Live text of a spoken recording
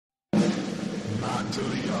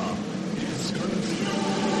Natalia is confused.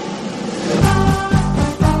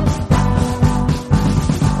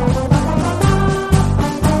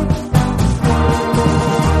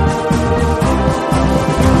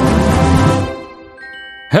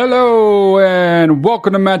 Hello and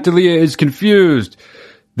welcome to Matt D'Elia is Confused.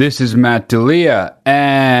 This is Matt D'Elia,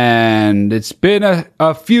 and it's been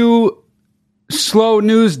a few slow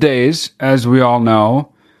news days, as we all know.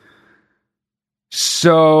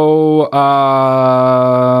 So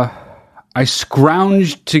I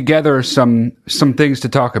scrounged together some things to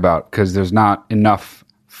talk about because there's not enough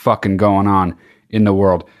fucking going on in the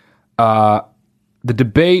world. The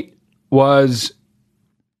debate was,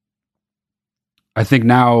 I think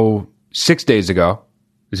now 6 days ago.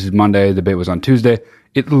 This is Monday. The debate was on Tuesday.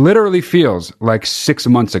 It literally feels like 6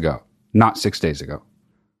 months ago, not 6 days ago.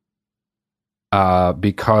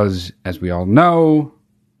 Because, as we all know,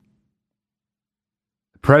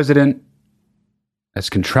 the president has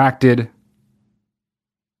contracted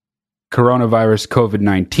coronavirus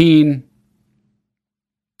COVID-19,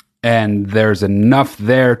 and there's enough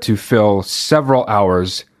there to fill several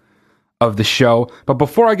hours of the show. But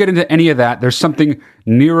before I get into any of that, there's something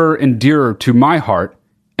nearer and dearer to my heart,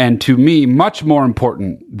 and to me, much more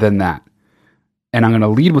important than that. And I'm going to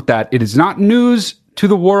lead with that. It is not news to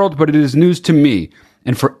the world, but it is news to me.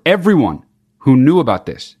 And for everyone who knew about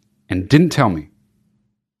this and didn't tell me,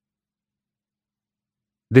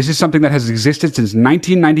 this is something that has existed since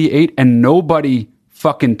 1998, and nobody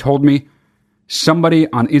fucking told me. Somebody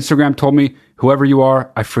on Instagram told me, whoever you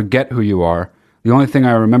are, I forget who you are. The only thing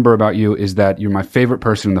I remember about you is that you're my favorite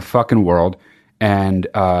person in the fucking world, and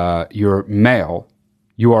you're male.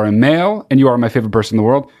 You are a male, and you are my favorite person in the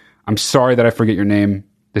world. I'm sorry that I forget your name.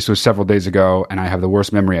 This was several days ago, and I have the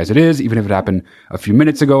worst memory as it is. Even if it happened a few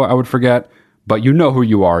minutes ago, I would forget. But you know who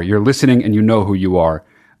you are. You're listening, and you know who you are.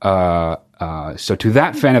 So to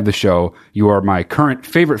that fan of the show, you are my current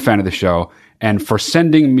favorite fan of the show, and for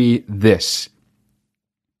sending me this.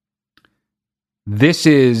 This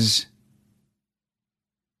is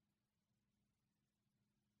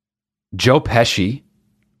Joe Pesci.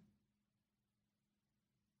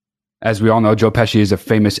 As we all know, Joe Pesci is a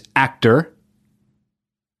famous actor,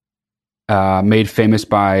 made famous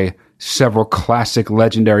by several classic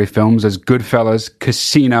legendary films as Goodfellas,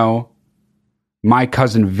 Casino, My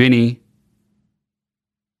Cousin Vinny,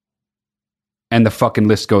 and the fucking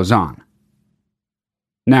list goes on.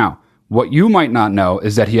 Now, what you might not know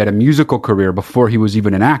is that he had a musical career before he was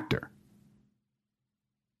even an actor.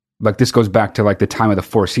 Like, this goes back to like the time of the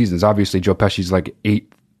Four Seasons. Obviously, Joe Pesci's like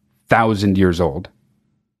 8,000 years old.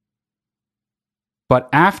 But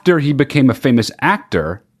after he became a famous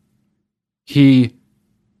actor, he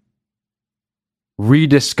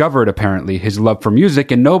rediscovered, apparently, his love for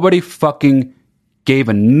music, and nobody fucking gave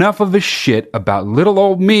enough of a shit about little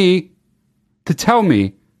old me to tell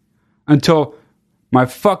me until my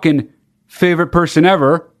fucking favorite person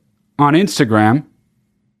ever on Instagram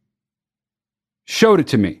showed it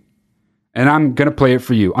to me. And I'm going to play it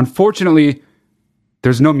for you. Unfortunately,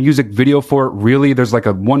 there's no music video for it, really. There's like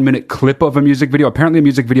a 1 minute clip of a music video. Apparently a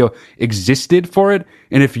music video existed for it.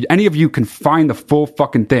 And if any of you can find the full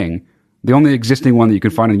fucking thing, the only existing one that you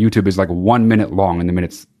can find on YouTube is like 1 minute long, and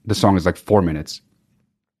the song is like 4 minutes.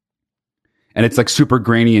 And it's like super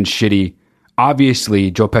grainy and shitty.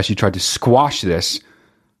 Obviously, Joe Pesci tried to squash this.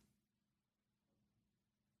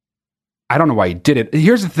 I don't know why he did it.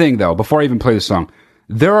 Here's the thing, though, before I even play the song.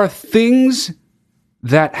 There are things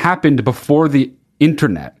that happened before the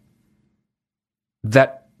internet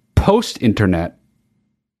that post-internet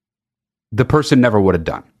the person never would have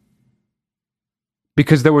done.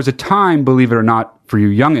 Because there was a time, believe it or not, for you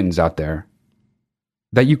youngins out there,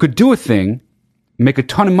 that you could do a thing, make a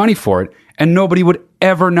ton of money for it, and nobody would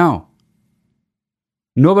ever know.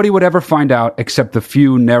 Nobody would ever find out except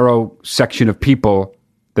the narrow section of people,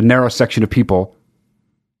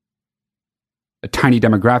 a tiny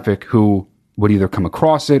demographic who would either come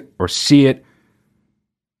across it or see it.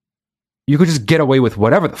 You could just get away with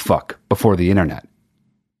whatever the fuck before the internet.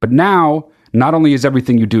 But now, not only is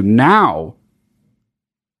everything you do now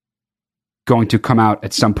going to come out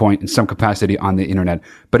at some point in some capacity on the internet,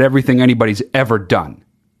 but everything anybody's ever done.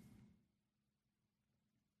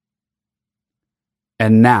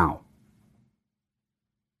 And now,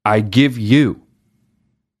 I give you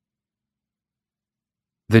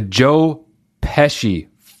the Joe Pesci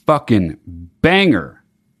fucking banger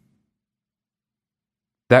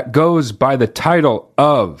that goes by the title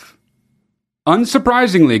of,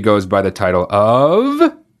 unsurprisingly goes by the title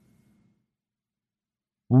of,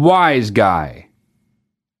 Wise Guy.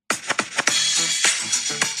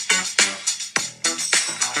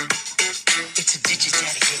 It's a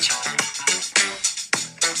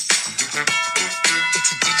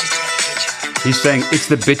He's saying it's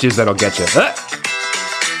the bitches that'll get you.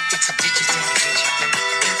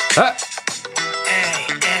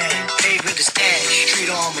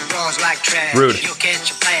 Rude. You'll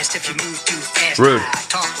catch a blast if you move too fast. Rude.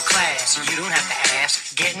 Talk with class, you don't have to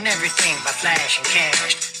ask. Getting everything by flash and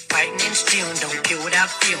cash. Fighting and stealing, don't kill without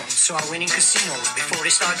feeling. So I went in casinos before they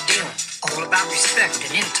start dealing. All about respect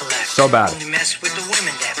and intellect. So bad. Only mess with the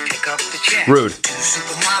women that pick up the check. Rude. 2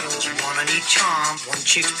 supermodels, one on each arm. One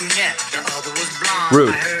chick's brunette, the other was blonde.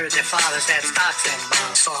 Rude. I heard their fathers had stocks and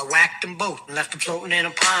bonds. So I whacked them both and left them floating in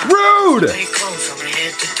a pond. Rude. Play close from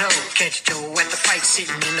head to toe. Catch Joe at the fight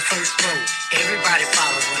sitting in the first row. Everybody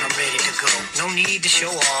follows when I'm ready to go. No need to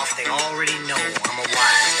show off, they already know I'm a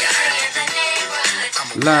wise guy.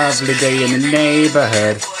 Lovely day in the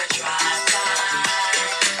neighborhood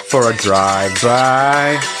for a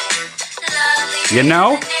drive-by. You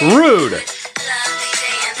know? Rude.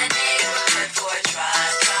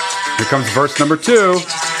 Here comes verse number 2. Hey,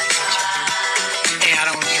 I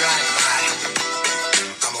don't drive by.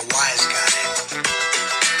 I'm a wise guy.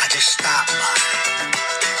 I just stop by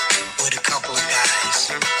with a couple of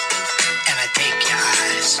guys. And I take your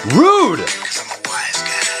eyes. Rude. Cause I'm a wise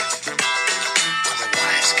guy. I'm a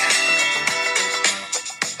wise guy.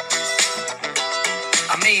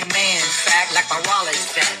 I made man fat like my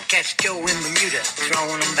wallet's fat. Catch Joe in Bermuda,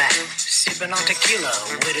 throwing him back. Sipping on tequila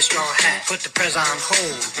with a straw hat. Put the press on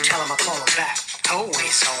hold, tell him I call him back.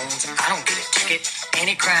 Tollway zones, I don't get a ticket.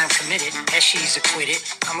 Any crime committed, as she's acquitted.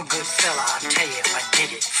 I'm a good fella, I'll tell you if I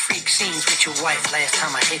did it. Freak scenes with your wife last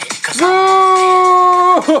time I hit it. Cause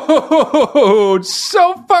Rude.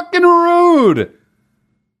 So fucking rude.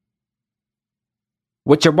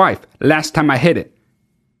 With your wife. Last time I hit it.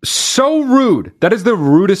 So rude. That is the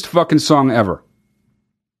rudest fucking song ever.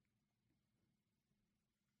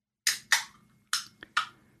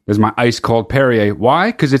 There's my ice cold Perrier.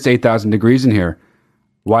 Why? Because it's 8,000 degrees in here.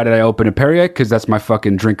 Why did I open a Perrier? Because that's my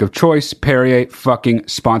fucking drink of choice. Perrier, fucking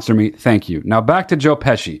sponsor me. Thank you. Now back to Joe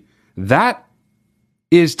Pesci. That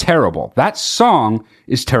is terrible. That song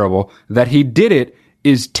is terrible. That he did it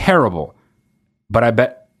is terrible. But I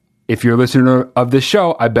bet if you're a listener of this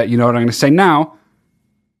show, I bet you know what I'm going to say now.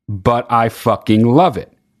 But I fucking love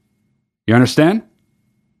it. You understand?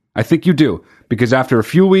 I think you do. Because after a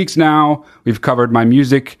few weeks now, we've covered my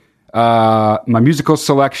musical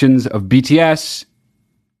selections of BTS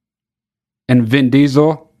and Vin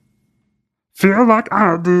Diesel. Feel like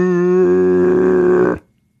I do.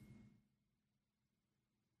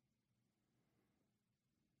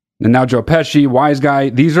 And now Joe Pesci, Wise Guy.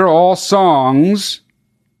 These are all songs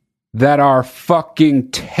that are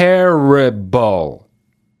fucking terrible.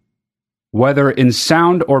 Whether in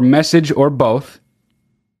sound or message or both.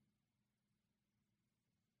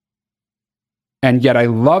 And yet I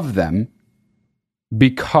love them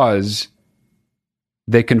because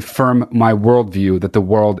they confirm my worldview that the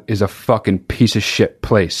world is a fucking piece of shit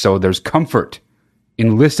place. So there's comfort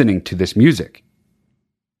in listening to this music.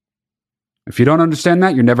 If you don't understand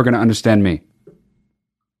that, you're never going to understand me.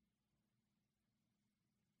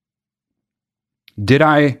 Did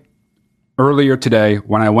I, earlier today,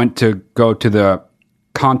 when I went to go to the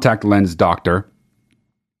contact lens doctor,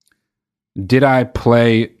 did I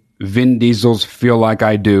play Vin Diesel's Feel Like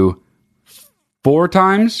I Do 4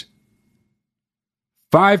 times,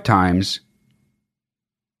 5 times,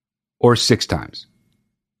 or 6 times?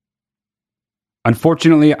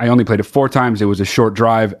 Unfortunately, I only played it 4 times. It was a short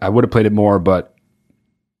drive. I would have played it more, but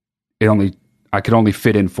I could only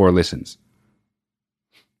fit in 4 listens.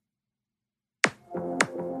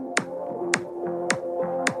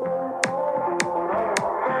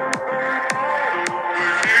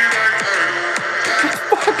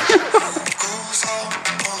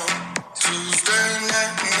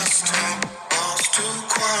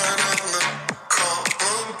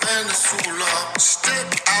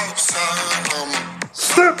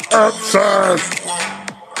 Outside.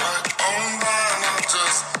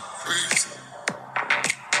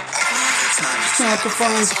 It's not to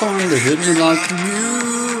find fun to hit me like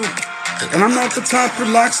you. And I'm not the type who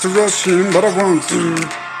likes to rush in, but I want to.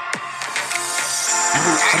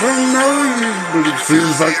 I don't know you, but it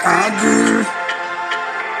feels like I do.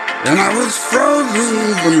 And I was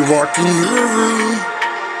frozen when you walked in the room.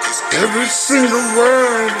 Every single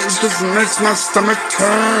word just makes my stomach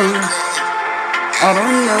turn. I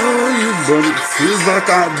don't know you, but it feels like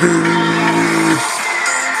I do.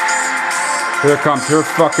 Here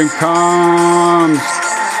fucking comes.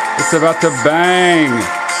 It's about to bang.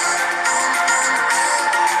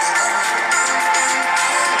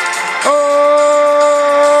 Oh!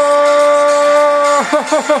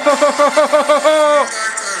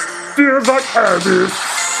 Feels like Abby.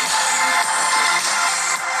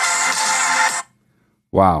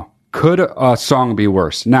 Wow. Could a song be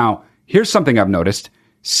worse? Now, here's something I've noticed.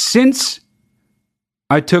 Since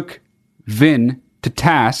I took Vin to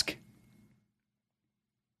task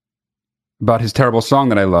about his terrible song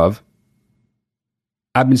that I love,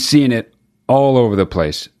 I've been seeing it all over the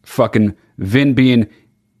place. Fucking Vin being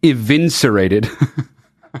eviscerated.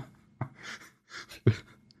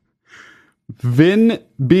 Vin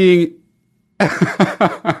being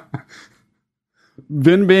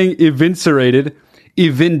eviscerated,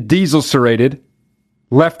 Vin Diesel-cerated,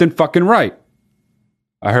 left and fucking right.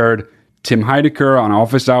 I heard Tim Heidecker on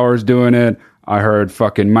Office Hours doing it. I heard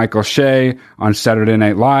fucking Michael Shea on Saturday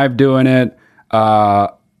Night Live doing it.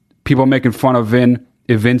 People making fun of Vin,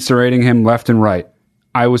 eviscerating him left and right.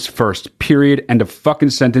 I was first. Period. End of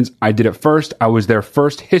fucking sentence. I did it first. I was there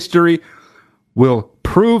first. History will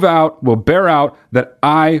bear out that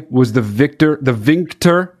I was the victor. The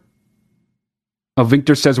Vinctor. A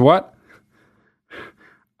Vinctor says what?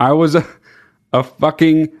 I was the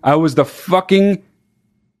fucking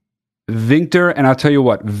Vinctor, and I'll tell you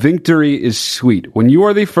what, victory is sweet. When you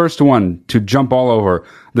are the first one to jump all over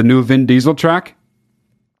the new Vin Diesel track,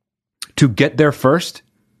 to get there first,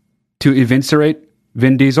 to eviscerate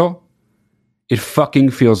Vin Diesel, it fucking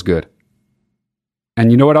feels good.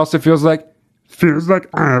 And you know what else it feels like? Feels like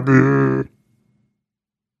Abby.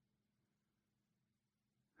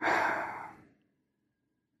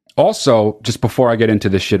 Also, just before I get into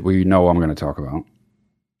this shit we know I'm going to talk about,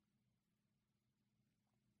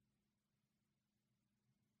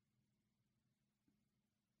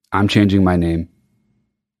 I'm changing my name.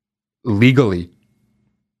 Legally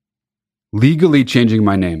changing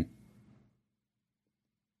my name.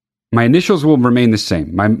 My initials will remain the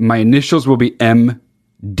same. My initials will be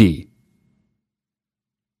MD.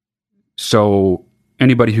 So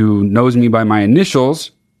anybody who knows me by my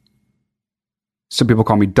initials, some people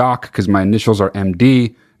call me Doc because my initials are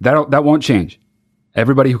MD. That won't change.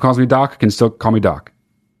 Everybody who calls me Doc can still call me Doc.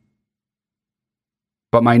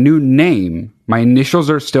 But my new name, my initials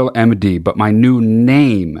are still MD, but my new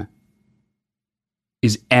name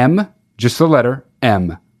is M, just the letter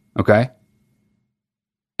M, okay?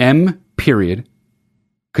 M period,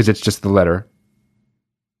 because it's just the letter.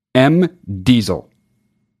 M Diesel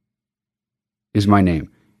is my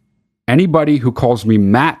name. Anybody who calls me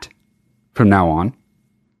Matt from now on,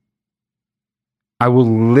 I will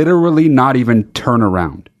literally not even turn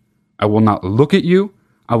around. I will not look at you.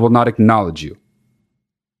 I will not acknowledge you.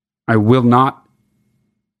 I will not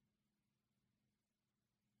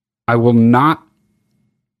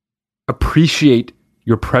appreciate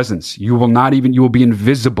your presence. You will be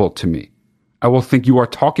invisible to me. I will think you are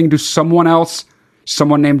talking to someone else,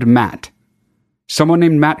 someone named Matt. Someone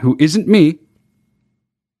named Matt who isn't me.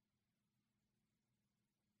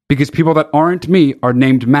 Because people that aren't me are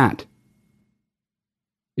named Matt.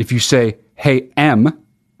 If you say, hey, M,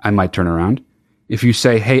 I might turn around. If you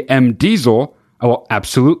say, hey, M Diesel, I will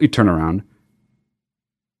absolutely turn around.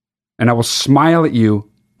 And I will smile at you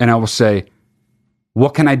and I will say,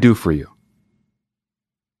 what can I do for you?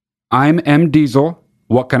 I'm M Diesel.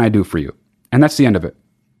 What can I do for you? And that's the end of it.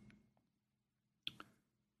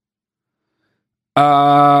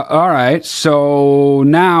 All right. So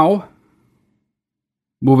now,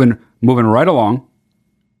 moving right along.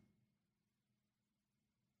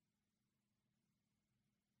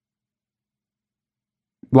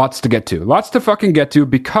 Lots to get to. Lots to fucking get to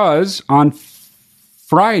because on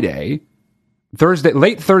late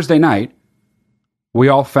Thursday night, we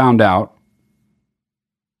all found out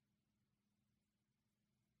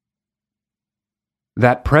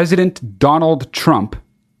that President Donald Trump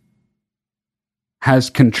has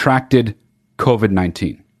contracted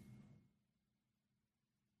COVID-19.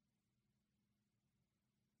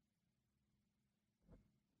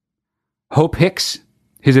 Hope Hicks,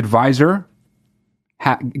 his advisor,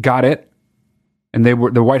 got it, and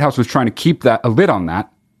the White House was trying to keep a lid on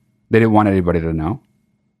that. They didn't want anybody to know.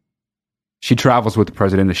 She travels with the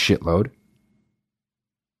president a shitload.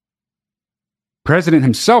 President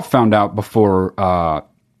himself found out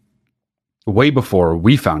way before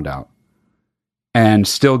we found out, and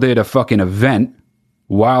still did a fucking event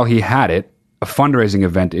while he had it, a fundraising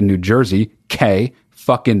event in New Jersey.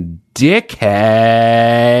 Fucking dickhead.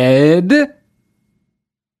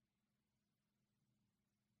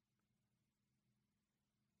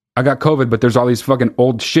 I got COVID, but there's all these fucking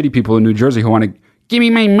old shitty people in New Jersey who want to give me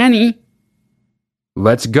my money.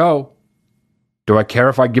 Let's go. Do I care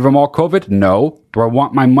if I give them all COVID? No. Do I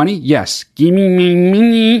want my money? Yes. Give me my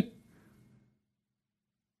money.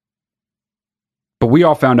 But we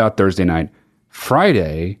all found out Thursday night.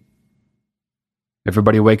 Friday,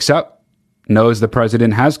 everybody wakes up, knows the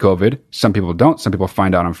president has COVID. Some people don't. Some people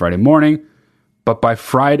find out on Friday morning. But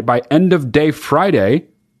by end of day Friday,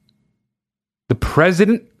 the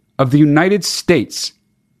president of the United States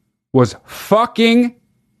was fucking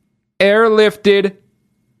airlifted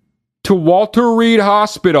to Walter Reed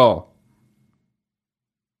Hospital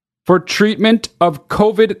for treatment of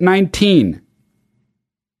COVID-19.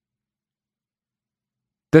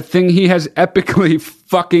 The thing he has epically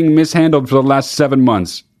fucking mishandled for the last 7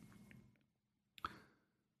 months.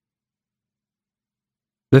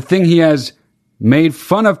 The thing he has made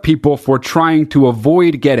fun of people for trying to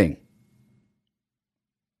avoid getting.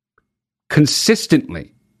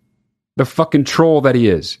 Consistently. The fucking troll that he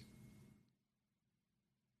is.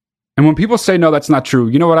 And when people say, no, that's not true,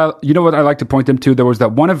 you know what I like to point them to? There was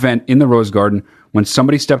that one event in the Rose Garden when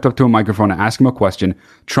somebody stepped up to a microphone and asked him a question.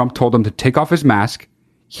 Trump told him to take off his mask.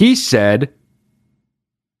 He said,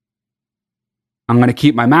 I'm going to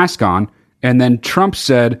keep my mask on. And then Trump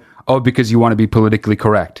said, oh, because you want to be politically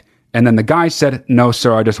correct. And then the guy said, no,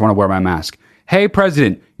 sir, I just want to wear my mask. Hey,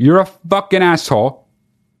 president, you're a fucking asshole.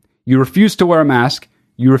 You refuse to wear a mask.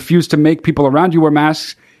 You refuse to make people around you wear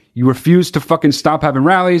masks. You refuse to fucking stop having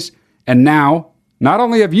rallies. And now, not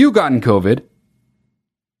only have you gotten COVID,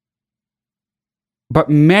 but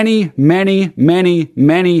many, many, many,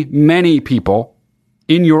 many, many people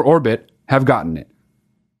in your orbit have gotten it.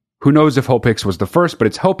 Who knows if Hope Hicks was the first, but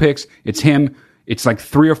it's Hope Hicks, it's him, it's like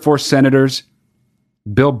 3 or 4 senators.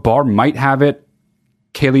 Bill Barr might have it.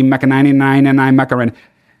 Kayleigh McEnany and I Macarena.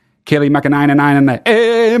 Kayleigh McEnany and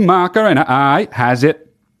I Macarena I has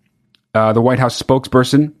it. The White House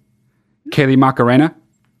spokesperson, Kayleigh Macarena.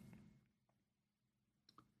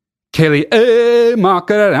 Kayleigh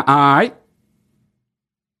Macarena I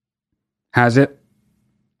has it.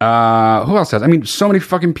 Who else has it? I mean, so many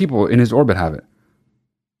fucking people in his orbit have it.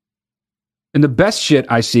 And the best shit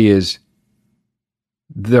I see is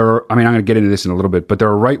I'm going to get into this in a little bit, but there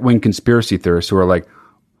are right-wing conspiracy theorists who are like,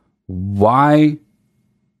 why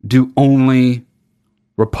do only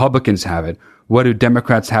Republicans have it? What do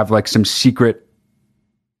Democrats have, like some secret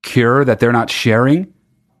cure that they're not sharing?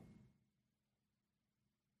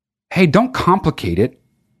 Hey, don't complicate it.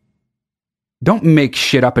 Don't make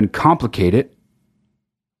shit up and complicate it.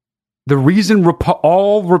 The reason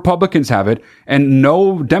all Republicans have it and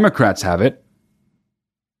no Democrats have it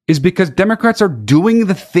is because Democrats are doing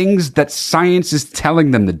the things that science is telling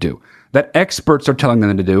them to do, that experts are telling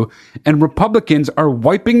them to do, and Republicans are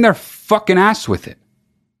wiping their fucking ass with it.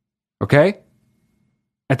 Okay?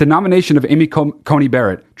 At the nomination of Amy Coney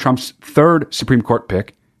Barrett, Trump's 3rd Supreme Court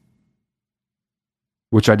pick,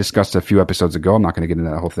 which I discussed a few episodes ago, I'm not going to get into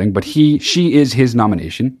that whole thing, but she is his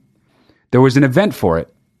nomination. There was an event for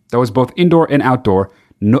it that was both indoor and outdoor.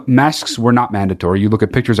 No, masks were not mandatory. You look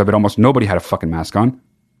at pictures of it, almost nobody had a fucking mask on.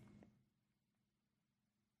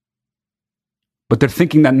 But they're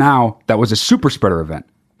thinking that now that was a super spreader event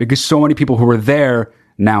because so many people who were there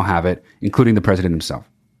now have it, including the president himself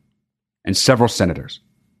and several senators.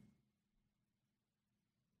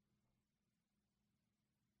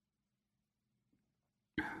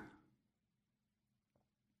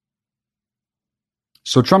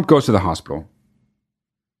 So Trump goes to the hospital.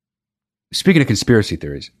 Speaking of conspiracy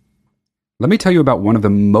theories, let me tell you about one of the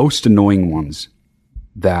most annoying ones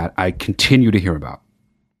that I continue to hear about.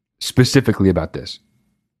 Specifically about this.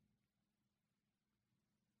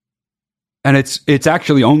 And it's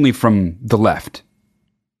actually only from the left.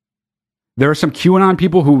 There are some QAnon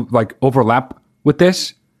people who like overlap with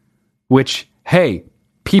this, which, hey,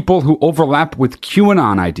 people who overlap with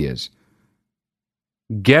QAnon ideas,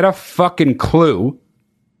 get a fucking clue.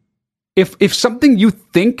 If something you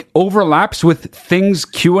think overlaps with things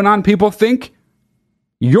QAnon people think,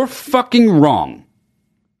 you're fucking wrong.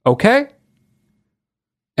 Okay?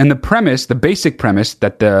 And the premise, the basic premise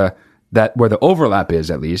that where the overlap is,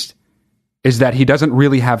 at least, is that he doesn't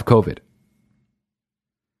really have COVID.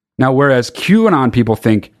 Now, whereas QAnon people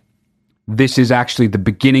think this is actually the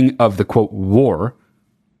beginning of the, quote, war,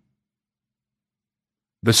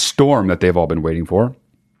 the storm that they've all been waiting for,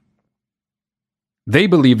 they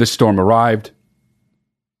believe the storm arrived.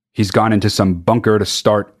 He's gone into some bunker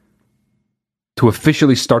to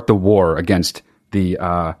officially start the war against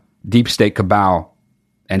the deep state cabal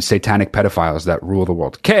and satanic pedophiles that rule the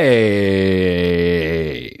world. I'm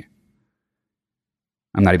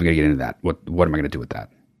not even going to get into that. What am I going to do with that?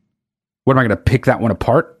 What am I going to pick that one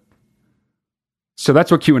apart? So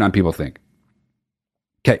that's what QAnon people think.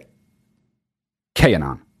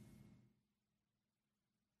 QAnon.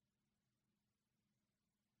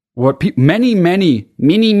 What many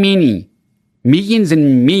millions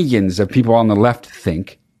and millions of people on the left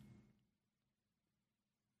think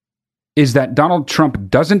is that Donald Trump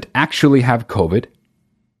doesn't actually have COVID.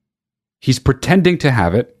 He's pretending to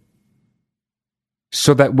have it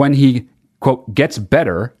so that when he, quote, gets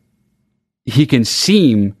better, he can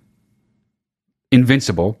seem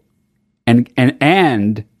invincible and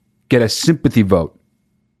get a sympathy vote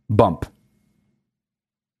bump.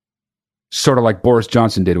 Sort of like Boris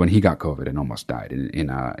Johnson did when he got COVID and almost died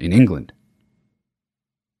in England.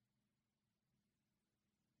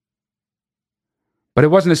 But it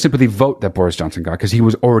wasn't a sympathy vote that Boris Johnson got because he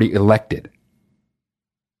was already elected.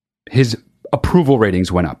 His approval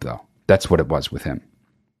ratings went up, though. That's what it was with him.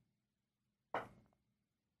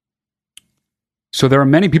 So there are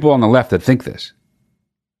many people on the left that think this.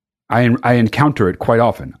 I encounter it quite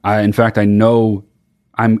often. In fact, I know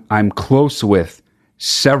I'm close with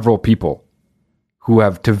several people who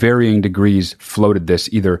have, to varying degrees, floated this,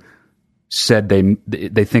 either said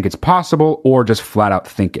they think it's possible or just flat out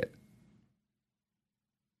think it.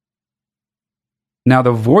 Now,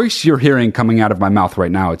 the voice you're hearing coming out of my mouth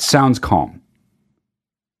right now, it sounds calm.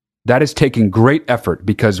 That is taking great effort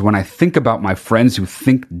because when I think about my friends who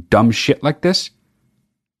think dumb shit like this,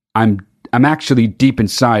 I'm actually deep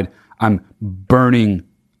inside, I'm burning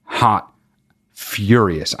hot,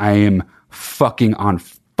 furious. I am fucking on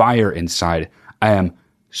fire inside. I am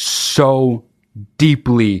so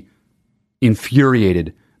deeply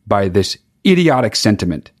infuriated by this idiotic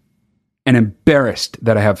sentiment and embarrassed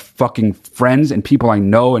that I have fucking friends and people I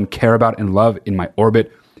know and care about and love in my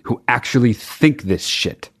orbit who actually think this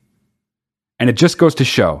shit. And it just goes to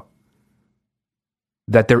show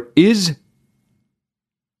that there is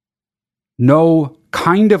no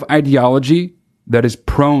kind of ideology that is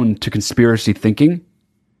prone to conspiracy thinking.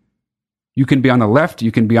 You can be on the left,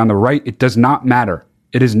 you can be on the right, it does not matter.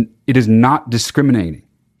 It is not discriminating.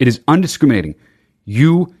 It is undiscriminating.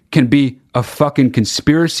 You can be a fucking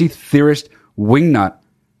conspiracy theorist wingnut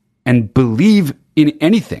and believe in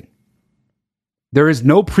anything. There is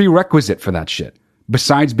no prerequisite for that shit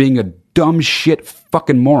besides being a dumb shit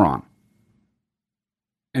fucking moron.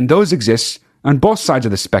 And those exist on both sides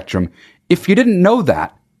of the spectrum. If you didn't know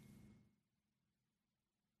that,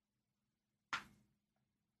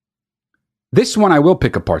 this one I will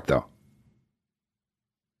pick apart though.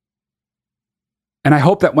 And I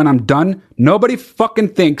hope that when I'm done, nobody fucking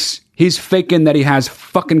thinks he's faking that he has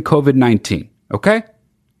fucking COVID-19. Okay?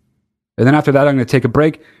 And then after that, I'm going to take a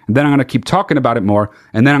break. And then I'm going to keep talking about it more.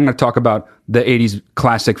 And then I'm going to talk about the 80s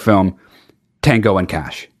classic film, Tango and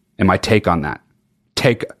Cash. And my take on that.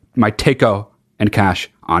 My Tango and Cash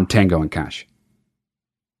on Tango and Cash.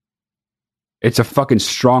 It's a fucking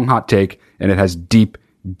strong hot take. And it has deep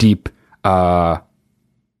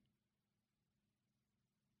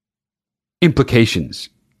implications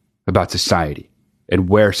about society and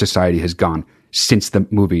where society has gone since the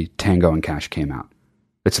movie Tango and Cash came out.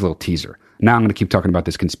 It's a little teaser. Now I'm going to keep talking about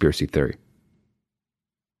this conspiracy theory.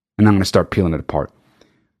 And I'm going to start peeling it apart.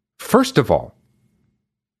 First of all,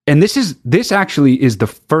 and this actually is the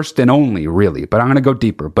first and only, really, but I'm going to go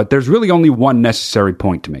deeper. But there's really only one necessary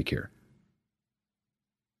point to make here.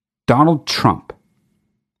 Donald Trump,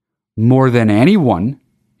 more than anyone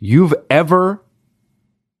you've ever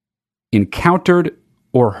encountered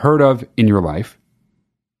or heard of in your life,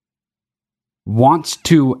 wants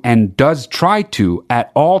to and does try to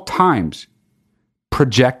at all times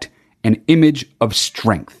project an image of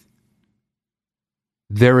strength.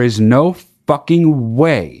 There is no fucking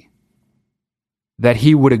way that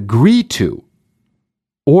he would agree to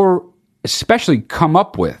or especially come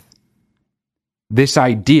up with this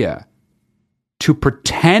idea to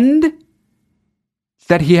pretend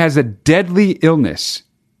that he has a deadly illness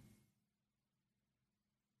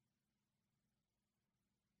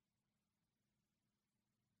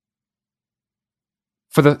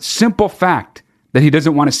for the simple fact that he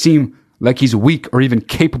doesn't want to seem like he's weak or even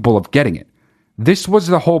capable of getting it. This was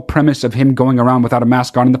the whole premise of him going around without a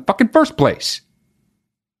mask on in the fucking first place.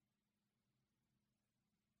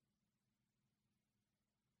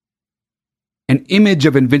 An image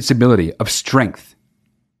of invincibility, of strength.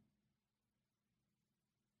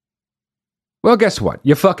 Well, guess what?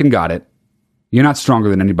 You fucking got it. You're not stronger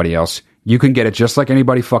than anybody else. You can get it just like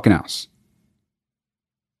anybody fucking else.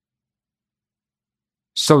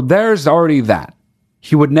 So there's already that.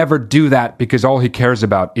 He would never do that because all he cares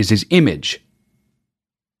about is his image.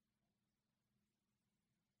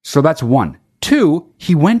 So that's one. Two,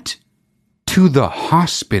 he went to the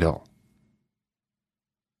hospital.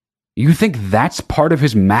 You think that's part of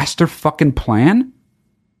his master fucking plan?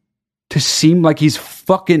 To seem like he's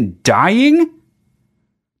fucking dying?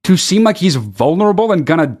 to seem like he's vulnerable and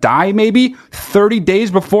gonna die maybe 30 days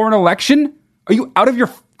before an election? Are you out of your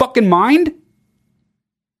fucking mind?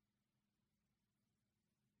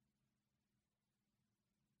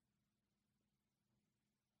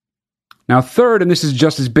 Now, third, and this is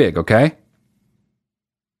just as big, okay?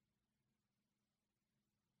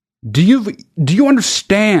 Do you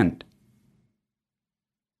understand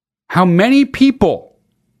how many people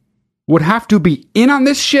would have to be in on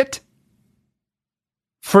this shit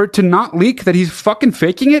for it to not leak that he's fucking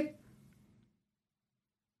faking it?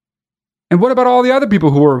 And what about all the other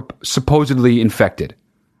people who are supposedly infected?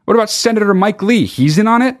 What about Senator Mike Lee? He's in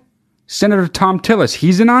on it. Senator Tom Tillis,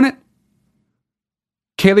 he's in on it.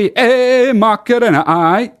 Kaylee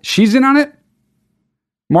Macarena, she's in on it.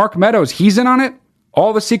 Mark Meadows, he's in on it.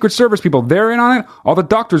 All the Secret Service people, they're in on it. All the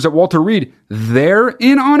doctors at Walter Reed, they're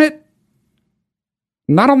in on it.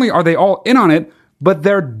 Not only are they all in on it, but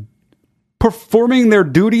they're performing their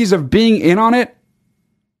duties of being in on it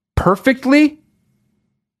perfectly.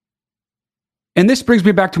 And this brings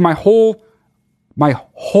me back to my whole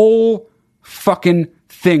fucking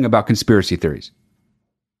thing about conspiracy theories.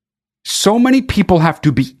 So many people have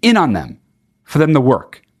to be in on them for them to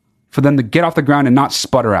work, for them to get off the ground and not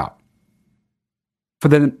sputter out, for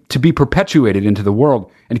them to be perpetuated into the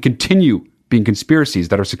world and continue being conspiracies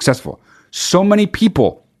that are successful. So many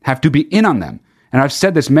people have to be in on them. And I've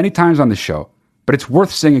said this many times on this show, but it's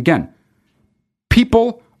worth saying again.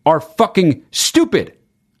 People are fucking stupid.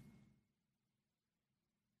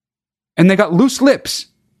 And they got loose lips.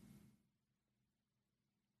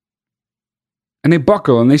 And they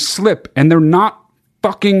buckle and they slip and they're not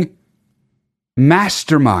fucking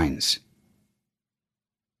masterminds.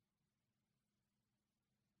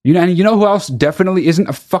 And you know who else definitely isn't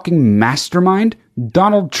a fucking mastermind?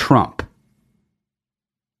 Donald Trump.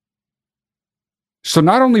 So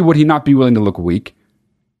not only would he not be willing to look weak,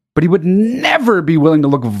 but he would never be willing to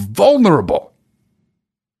look vulnerable.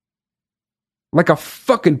 Like a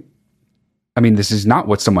fucking... I mean, this is not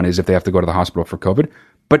what someone is if they have to go to the hospital for COVID.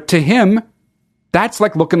 But to him, that's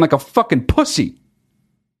like looking like a fucking pussy.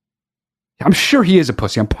 I'm sure he is a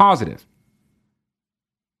pussy. I'm positive.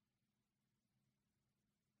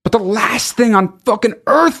 But the last thing on fucking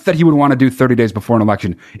earth that he would want to do 30 days before an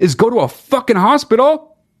election is go to a fucking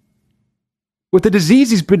hospital with the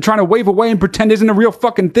disease he's been trying to wave away and pretend isn't a real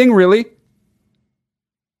fucking thing, really.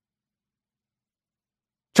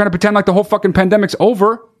 Trying to pretend like the whole fucking pandemic's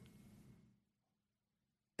over.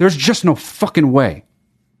 There's just no fucking way.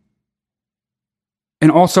 And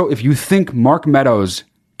also, if you think Mark Meadows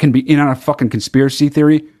can be in on a fucking conspiracy,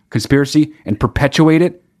 and perpetuate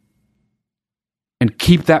it, and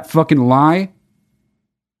keep that fucking lie,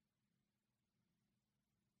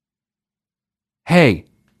 hey,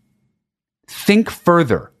 think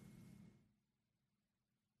further.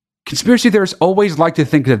 Conspiracy theorists always like to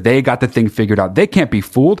think that they got the thing figured out. They can't be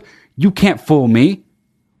fooled. You can't fool me.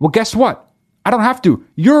 Well, guess what? I don't have to.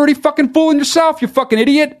 You're already fucking fooling yourself, you fucking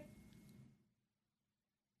idiot.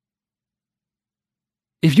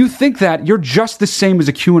 If you think that, you're just the same as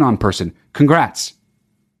a QAnon person. Congrats.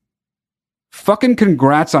 Fucking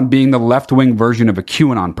congrats on being the left-wing version of a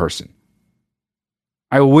QAnon person.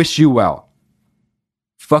 I wish you well.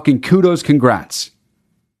 Fucking kudos, congrats.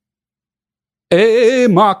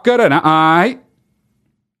 Macarena.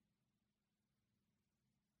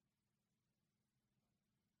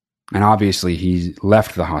 And obviously he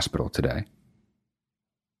left the hospital today.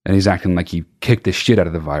 And he's acting like he kicked the shit out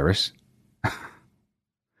of the virus.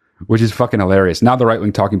 Which is fucking hilarious. Now the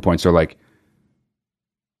right-wing talking points are like,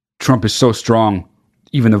 Trump is so strong,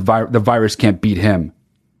 even the virus can't beat him.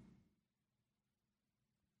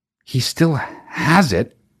 He still has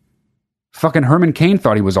it. Fucking Herman Cain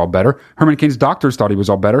thought he was all better. Herman Cain's doctors thought he was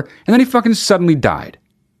all better. And then he fucking suddenly died.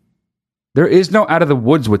 There is no out of the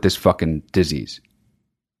woods with this fucking disease.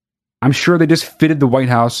 I'm sure they just fitted the White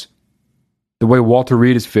House the way Walter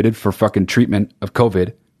Reed is fitted for fucking treatment of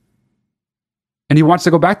COVID. And he wants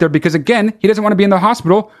to go back there because, again, he doesn't want to be in the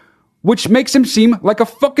hospital, which makes him seem like a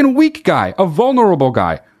fucking weak guy, a vulnerable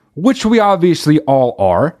guy, which we obviously all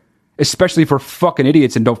are, especially for fucking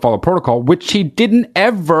idiots and don't follow protocol, which he didn't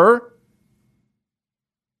ever.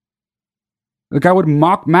 The guy would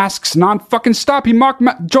mock masks non-fucking stop. He mocked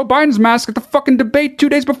Joe Biden's mask at the fucking debate 2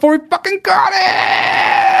 days before he fucking got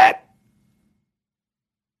it.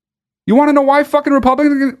 You want to know why fucking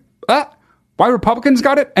Republicans... why Republicans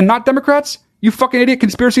got it and not Democrats? You fucking idiot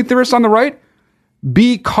conspiracy theorists on the right?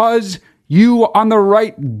 Because you on the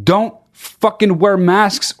right don't fucking wear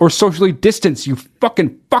masks or socially distance, you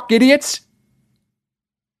fucking fuck idiots.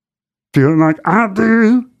 Feeling like I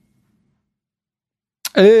do.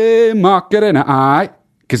 Macarena.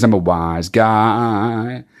 'Cause I'm a wise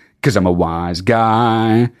guy. 'Cause I'm a wise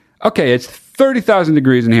guy. Okay, it's 30,000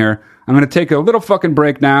 degrees in here. I'm going to take a little fucking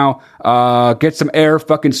break now. Get some air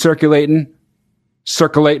fucking circulating.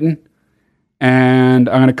 And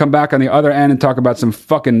I'm going to come back on the other end and talk about some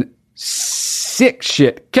fucking sick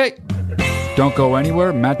shit. Okay? Don't go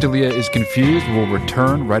anywhere. Matt D'Elia is confused. We'll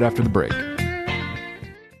return right after the break.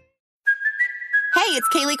 Hey, it's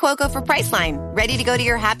Kaylee Cuoco for Priceline. Ready to go to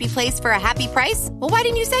your happy place for a happy price? Well, why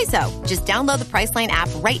didn't you say so? Just download the Priceline app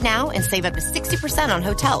right now and save up to 60% on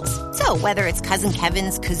hotels. So whether it's Cousin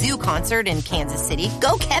Kevin's Kazoo Concert in Kansas City,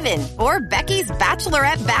 go Kevin, or Becky's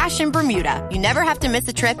Bachelorette Bash in Bermuda, you never have to miss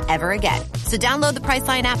a trip ever again. So download the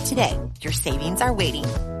Priceline app today. Your savings are waiting.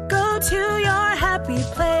 Go to your happy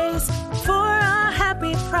place for a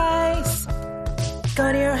happy price.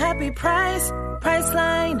 Go to your happy price,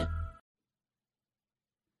 Priceline.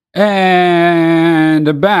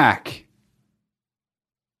 And back.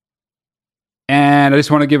 And I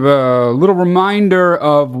just want to give a little reminder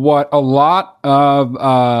of what a lot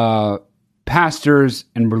of pastors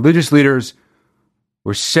and religious leaders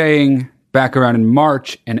were saying back around in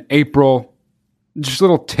March and April. Just a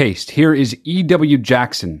little taste. Here is E.W.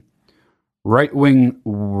 Jackson, right-wing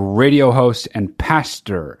radio host and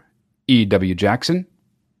pastor E.W. Jackson.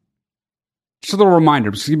 Just a little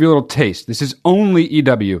reminder, just to give you a little taste. This is only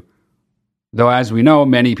EW, though as we know,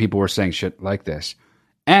 many people were saying shit like this.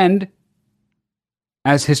 And,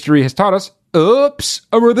 as history has taught us, oops,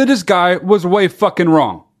 a religious guy was way fucking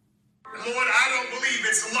wrong. Lord, I don't believe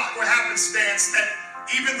it's luck or happenstance that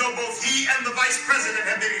even though both he and the vice president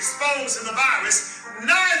have been exposed to the virus,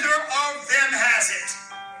 neither of them has it.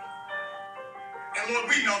 And Lord,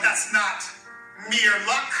 we know that's not mere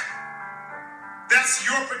luck. That's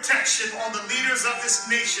your protection on the leaders of this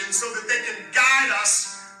nation so that they can guide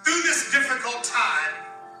us through this difficult time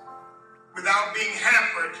without being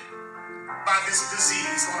hampered by this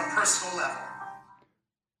disease on a personal level.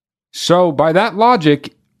 So, by that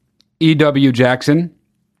logic, E.W. Jackson,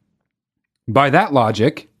 by that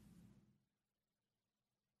logic,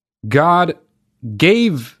 God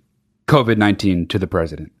gave COVID-19 to the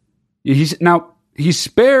president. He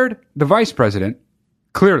spared the vice president,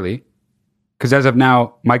 clearly, because as of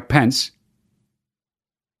now, Mike Pence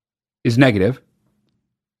is negative.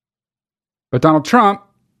 But Donald Trump,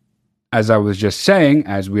 as I was just saying,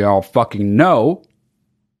 as we all fucking know,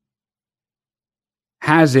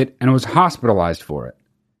 has it and was hospitalized for it.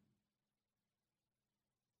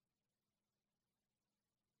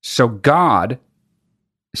 So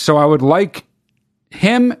I would like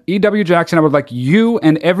him, E.W. Jackson, I would like you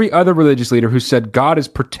and every other religious leader who said God is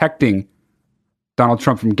protecting Donald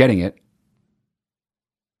Trump from getting it,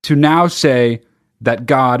 to now say that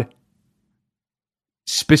God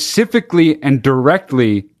specifically and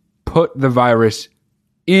directly put the virus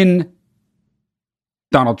in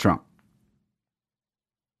Donald Trump.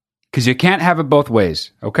 Because you can't have it both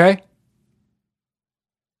ways, okay?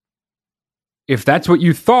 If that's what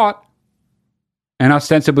you thought, and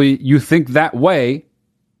ostensibly you think that way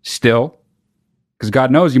still, because God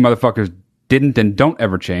knows you motherfuckers didn't and don't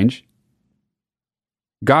ever change,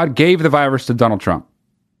 God gave the virus to Donald Trump.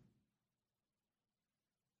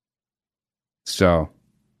 So,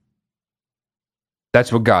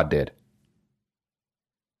 that's what God did.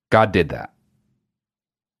 God did that.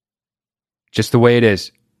 Just the way it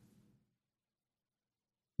is.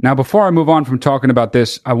 Now, before I move on from talking about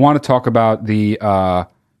this, I want to talk about the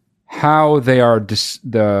how they are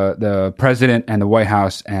the president and the White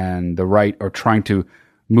House and the right are trying to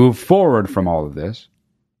move forward from all of this.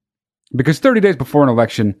 Because 30 days before an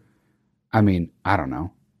election, I mean, I don't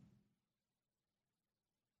know.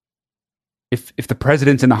 If the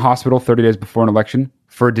president's in the hospital 30 days before an election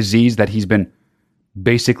for a disease that he's been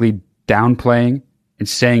basically downplaying and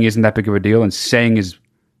saying isn't that big of a deal and saying is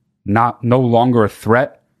no longer a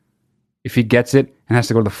threat, if he gets it and has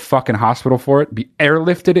to go to the fucking hospital for it, be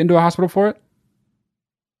airlifted into a hospital for it,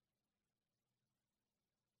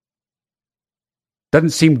 doesn't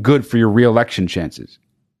seem good for your re-election chances.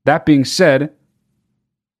 That being said,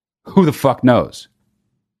 who the fuck knows?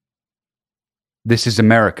 This is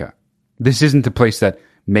America. This isn't a place that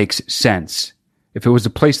makes sense. If it was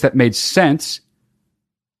a place that made sense,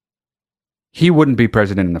 he wouldn't be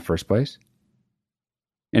president in the first place.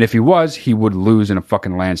 And if he was, he would lose in a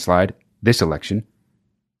fucking landslide this election.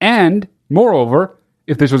 And, moreover,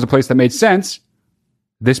 if this was a place that made sense,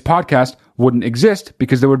 this podcast wouldn't exist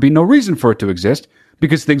because there would be no reason for it to exist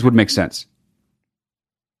because things would make sense.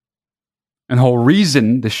 And the whole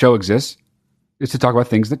reason this show exists is to talk about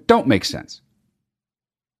things that don't make sense.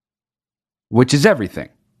 Which is everything.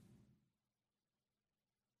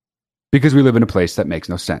 because we live in a place that makes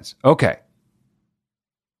no sense. Okay.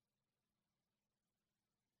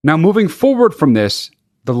 Now, moving forward from this,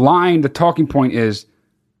 the talking point is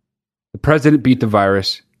the president beat the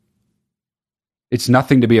virus. It's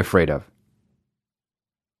nothing to be afraid of.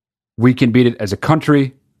 We can beat it as a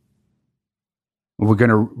country. We're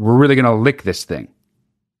really gonna lick this thing.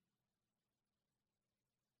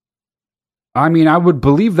 I mean, I would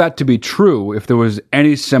believe that to be true if there was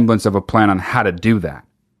any semblance of a plan on how to do that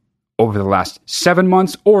over the last 7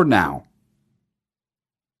 months or now,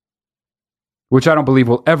 which I don't believe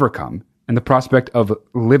will ever come. And the prospect of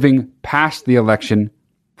living past the election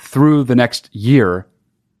through the next year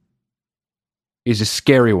is a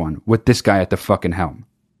scary one with this guy at the fucking helm.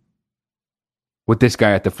 With this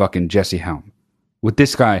guy at the fucking Jesse Helm. With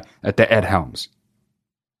this guy at the Ed Helms.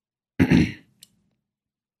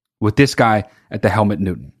 With this guy at the Helmut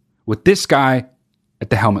Newton. With this guy at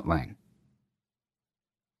the Helmut Lang.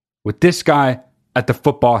 With this guy at the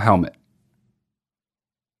football helmet.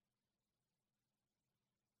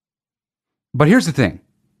 But here's the thing.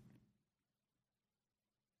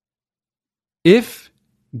 If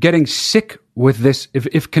getting sick with this,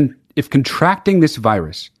 if contracting this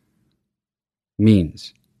virus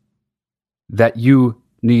means that you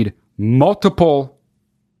need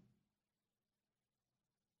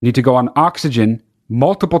to go on oxygen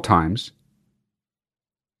multiple times,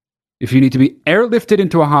 if you need to be airlifted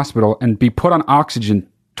into a hospital and be put on oxygen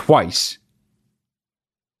twice,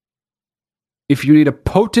 if you need a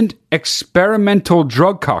potent experimental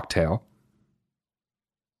drug cocktail,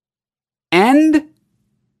 and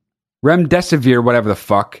remdesivir, whatever the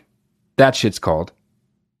fuck that shit's called,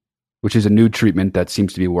 which is a new treatment that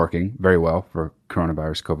seems to be working very well for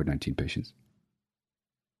coronavirus COVID-19 patients,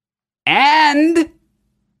 and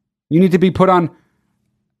you need to be put on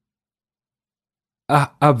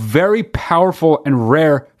a very powerful and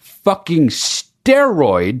rare fucking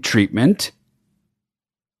steroid treatment,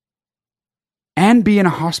 and be in a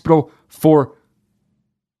hospital for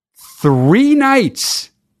 3 nights.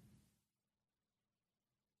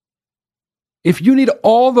 If you need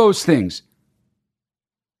all those things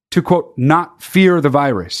to, quote, not fear the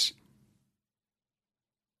virus,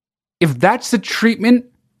 if that's the treatment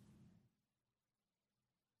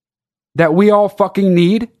that we all fucking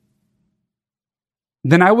need,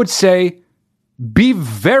 then I would say be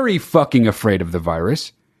very fucking afraid of the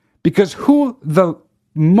virus, because who the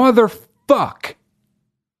motherfucking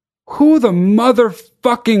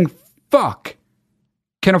fuck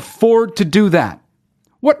can afford to do that?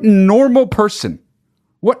 What normal person,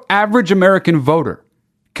 what average American voter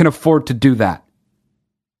can afford to do that?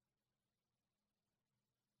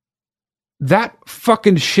 That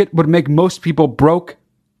fucking shit would make most people broke,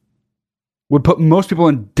 would put most people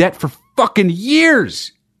in debt for fucking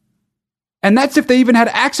years. And that's if they even had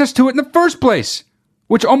access to it in the first place,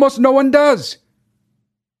 which almost no one does.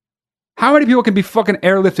 How many people can be fucking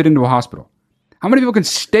airlifted into a hospital? How many people can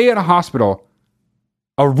stay at a hospital,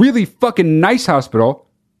 a really fucking nice hospital,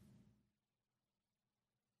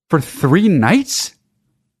 for 3 nights?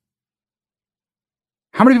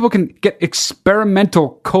 How many people can get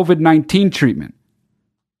experimental COVID-19 treatment?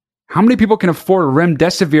 How many people can afford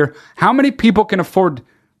remdesivir? How many people can afford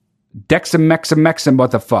dexamethasone,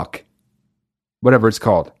 what the fuck? Whatever it's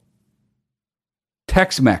called.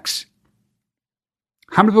 Tex-Mex.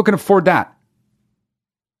 How many people can afford that?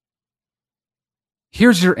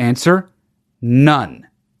 Here's your answer. None.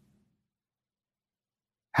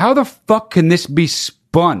 How the fuck can this be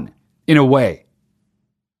spun in a way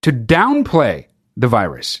to downplay the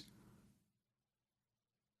virus?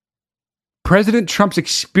 President Trump's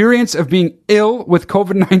experience of being ill with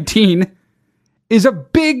COVID-19 is a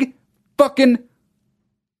big fucking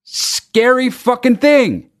scary fucking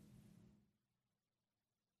thing.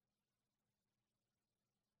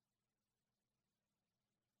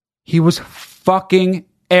 He was fucking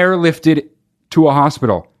airlifted to a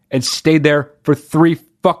hospital and stayed there for 3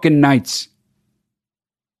 fucking nights.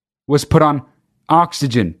 Was put on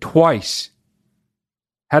oxygen twice.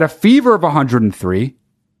 Had a fever of 103.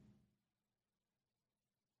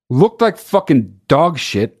 Looked like fucking dog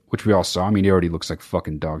shit, which we all saw. I mean, he already looks like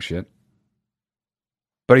fucking dog shit.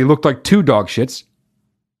 But he looked like 2 dog shits.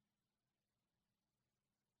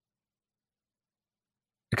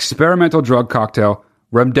 Experimental drug cocktail,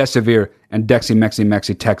 remdesivir, and Tex-Mex,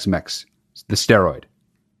 the steroid.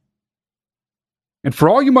 And for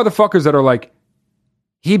all you motherfuckers that are like,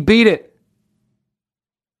 he beat it,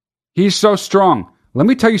 he's so strong, let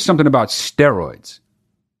me tell you something about steroids.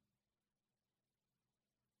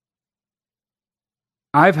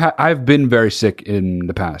 I've been very sick in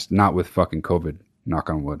the past, not with fucking COVID, knock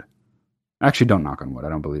on wood. Actually, don't knock on wood. I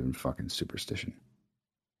don't believe in fucking superstition.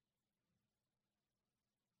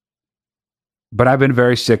 But I've been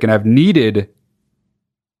very sick, and I've needed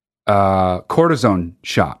a cortisone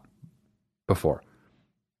shot before.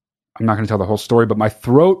 I'm not going to tell the whole story, but my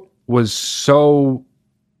throat was so...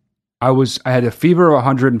 I had a fever of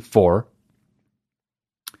 104,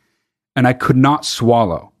 and I could not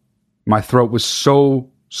swallow. My throat was so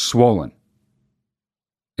swollen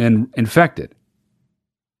and infected.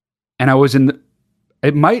 And I was in...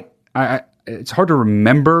 it's hard to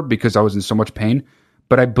remember because I was in so much pain,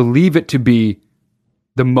 but I believe it to be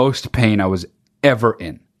the most pain I was ever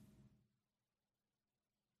in.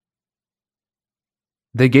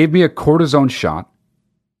 They gave me a cortisone shot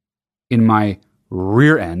in my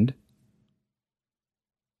rear end,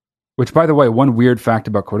 which, by the way, one weird fact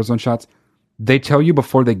about cortisone shots, they tell you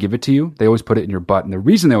before they give it to you, they always put it in your butt. And the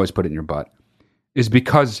reason they always put it in your butt is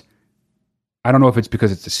because, I don't know if it's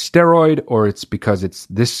because it's a steroid or it's because it's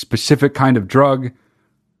this specific kind of drug.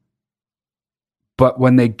 But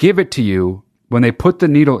when they give it to you, when they put the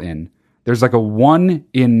needle in, there's like a 1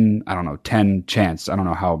 in, 10 chance. I don't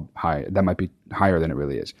know how high. That might be higher than it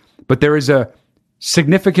really is. But there is a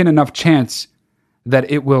significant enough chance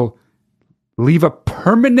that it will leave a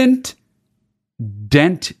permanent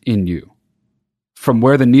dent in you from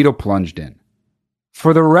where the needle plunged in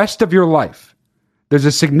for the rest of your life. There's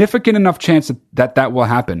a significant enough chance that will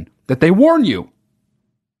happen, that they warn you.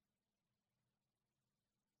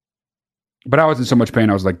 But I was in so much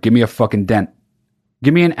pain, I was like, give me a fucking dent.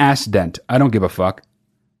 Give me an ass dent. I don't give a fuck.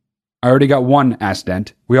 I already got one ass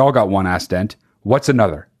dent. We all got one ass dent. What's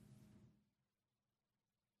another?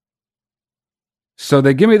 So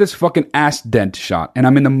they give me this fucking ass dent shot, and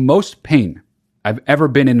I'm in the most pain I've ever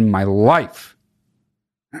been in my life.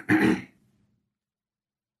 And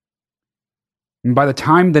by the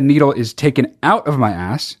time the needle is taken out of my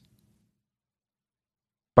ass,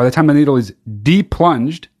 by the time the needle is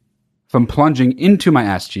deplunged from plunging into my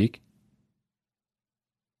ass cheek,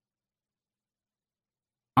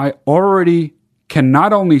 I already can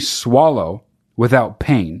not only swallow without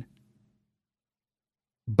pain,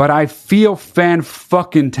 but I feel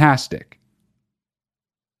fan-fucking-tastic.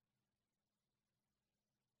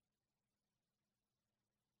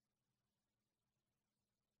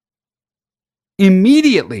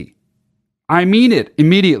 Immediately. I mean it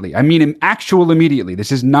immediately. I mean actual immediately.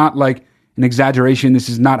 This is not like an exaggeration. This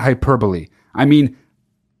is not hyperbole. I mean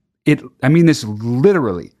it. I mean this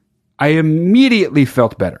literally. I immediately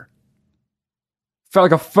felt better. Felt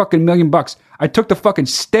like a fucking $1,000,000. I took the fucking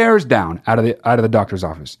stairs down out of the doctor's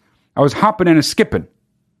office. I was hopping and skipping.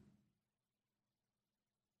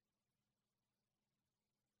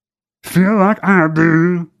 Feel like I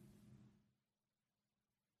do.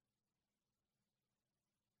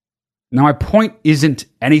 Now, my point isn't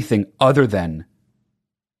anything other than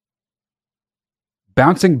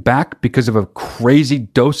bouncing back because of a crazy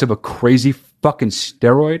dose of a crazy fucking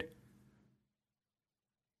steroid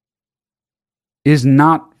is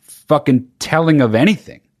not fucking telling of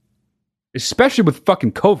anything, especially with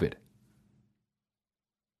fucking COVID.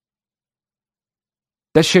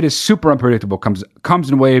 That shit is super unpredictable. Comes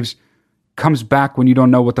in waves, comes back when you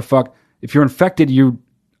don't know what the fuck. If you're infected, you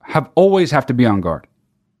always have to be on guard.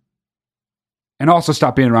 And also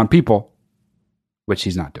stop being around people, which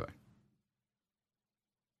he's not doing.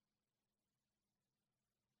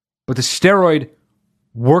 But the steroid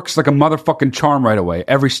works like a motherfucking charm right away.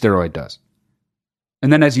 Every steroid does.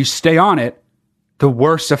 And then as you stay on it, the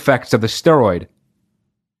worst effects of the steroid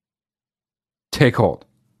take hold.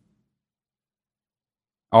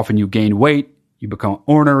 Often you gain weight, you become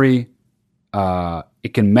ornery,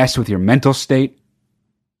 it can mess with your mental state.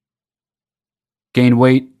 Gain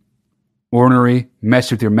weight, ornery, mess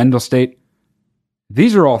with your mental state.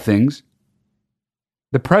 These are all things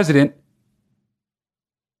the president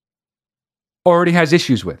already has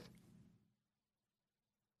issues with.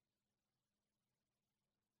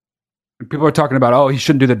 And people are talking about, oh, he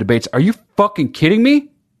shouldn't do the debates. Are you fucking kidding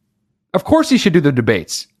me? Of course he should do the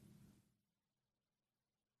debates.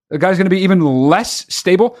 The guy's going to be even less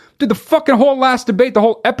stable. Dude, the fucking whole last debate, the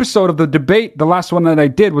whole episode of the debate, the last one that I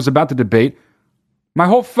did was about the debate. My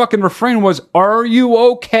whole fucking refrain was, are you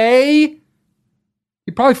okay?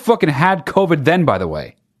 He probably fucking had COVID then, by the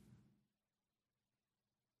way.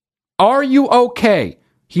 Are you okay?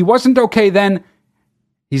 He wasn't okay then.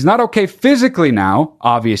 He's not okay physically now,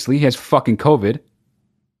 obviously. He has fucking COVID.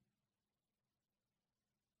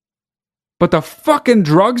 But the fucking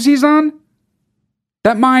drugs he's on?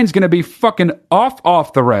 That mind's going to be fucking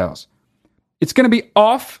off the rails. It's going to be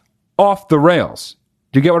off the rails.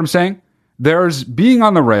 Do you get what I'm saying? There's being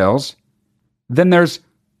on the rails, then there's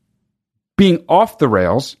being off the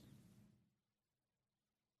rails.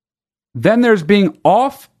 Then there's being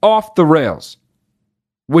off the rails,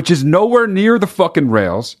 which is nowhere near the fucking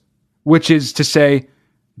rails, which is to say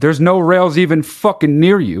there's no rails even fucking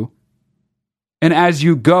near you. And as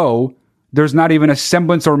you go, there's not even a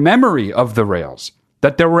semblance or memory of the rails,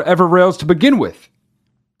 that there were ever rails to begin with.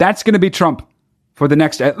 That's going to be Trump for the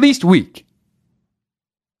next at least week.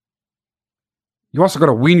 You also got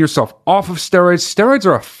to wean yourself off of steroids. Steroids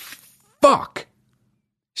are a fuck.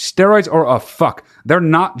 Steroids are a fuck. They're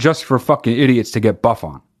not just for fucking idiots to get buff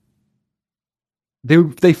on.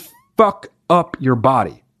 They fuck up your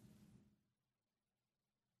body.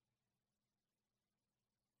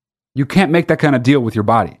 You can't make that kind of deal with your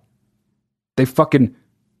body. They fucking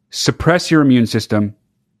suppress your immune system.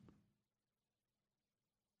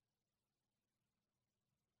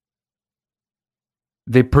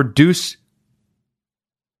 They produce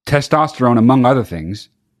testosterone, among other things,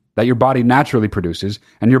 that your body naturally produces,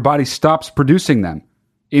 and your body stops producing them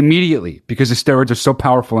immediately because the steroids are so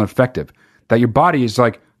powerful and effective that your body is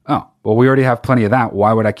like, oh, well, we already have plenty of that.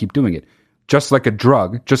 Why would I keep doing it? Just like a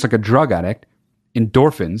drug addict,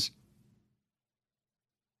 endorphins,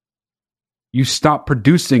 you stop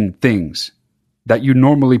producing things that you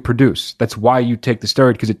normally produce. That's why you take the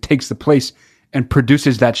steroid, because it takes the place and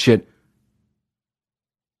produces that shit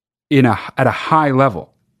at a high level.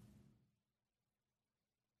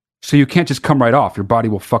 So you can't just come right off. Your body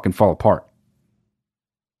will fucking fall apart.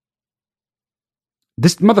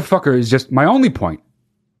 This motherfucker is just my only point.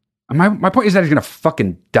 My point is that he's going to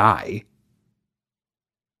fucking die.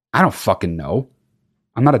 I don't fucking know.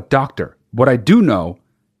 I'm not a doctor. What I do know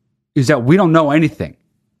is that we don't know anything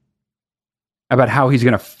about how he's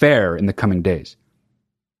going to fare in the coming days.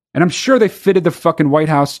 And I'm sure they fitted the fucking White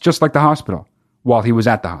House just like the hospital while he was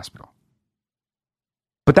at the hospital.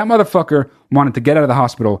 But that motherfucker wanted to get out of the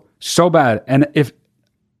hospital so bad. And if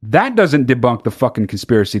that doesn't debunk the fucking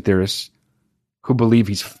conspiracy theorists who believe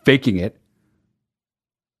he's faking it,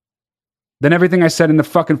 then everything I said in the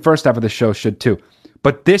fucking first half of the show should too.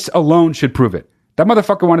 But this alone should prove it. That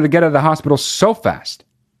motherfucker wanted to get out of the hospital so fast.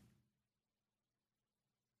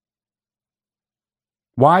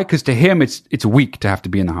 Why? Because to him, it's weak to have to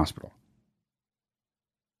be in the hospital.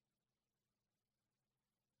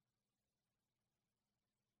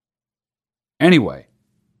 Anyway,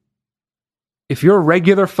 if you're a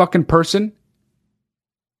regular fucking person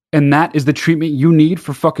and that is the treatment you need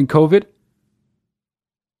for fucking COVID,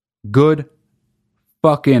 good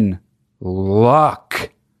fucking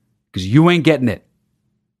luck. Because you ain't getting it.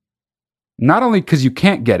 Not only because you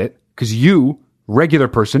can't get it, because you, regular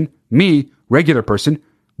person, me, regular person,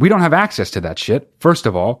 we don't have access to that shit, first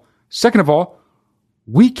of all. Second of all,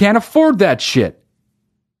 we can't afford that shit.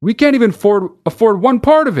 We can't even afford one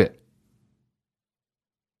part of it.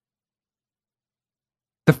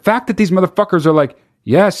 The fact that these motherfuckers are like,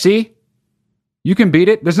 yeah, see? You can beat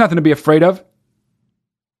it. There's nothing to be afraid of.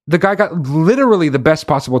 The guy got literally the best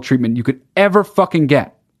possible treatment you could ever fucking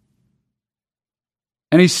get.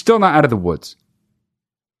 And he's still not out of the woods.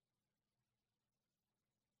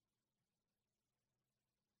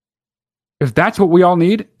 If that's what we all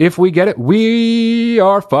need, if we get it, we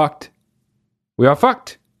are fucked. We are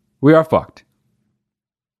fucked. We are fucked.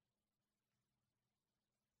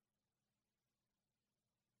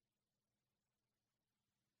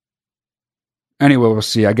 Anyway, we'll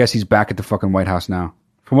see. I guess he's back at the fucking White House now.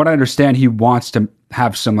 From what I understand, he wants to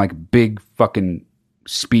have some like big fucking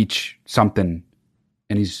speech, something,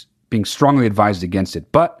 and he's being strongly advised against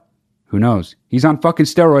it. But who knows? He's on fucking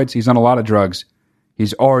steroids. He's on a lot of drugs.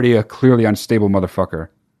 He's already a clearly unstable motherfucker.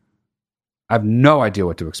 I have no idea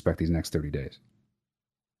what to expect these next 30 days.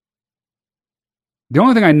 The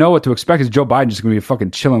only thing I know what to expect is Joe Biden just going to be fucking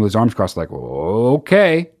chilling with his arms crossed like,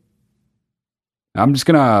 okay, I'm just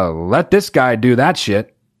going to let this guy do that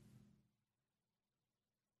shit.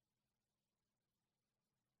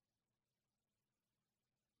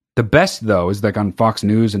 The best, though, is like on Fox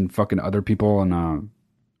News and fucking other people and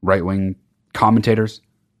right-wing commentators.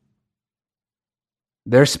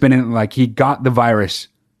 They're spinning it like he got the virus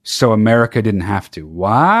so America didn't have to.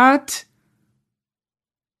 What?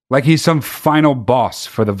 Like he's some final boss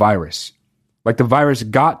for the virus. Like the virus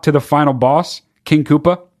got to the final boss, King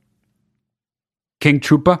Koopa. King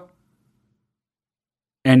Troopa.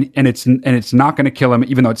 And it's not going to kill him,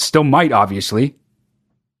 even though it still might, obviously.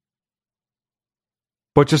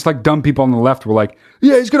 But just like dumb people on the left were like,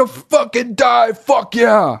 yeah, he's going to fucking die. Fuck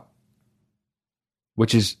yeah.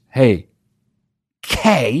 Which is, hey,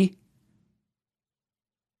 K,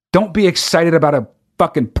 don't be excited about a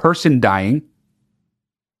fucking person dying.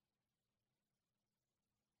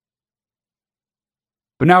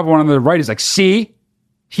 But now everyone on the right is like, see?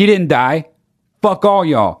 He didn't die. Fuck all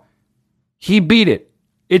y'all. He beat it.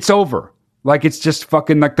 It's over. Like, it's just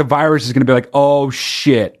fucking like the virus is going to be like, oh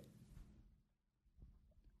shit.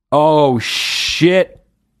 Oh shit.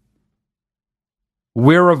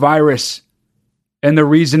 We're a virus. And the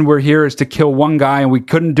reason we're here is to kill one guy and we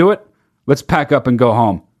couldn't do it. Let's pack up and go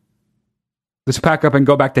home. Let's pack up and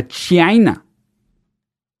go back to China.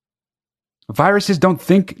 Viruses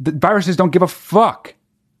don't give a fuck.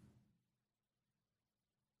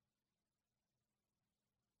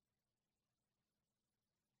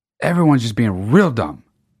 Everyone's just being real dumb.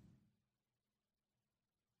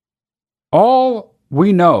 All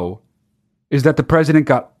we know is that the president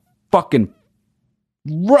got fucking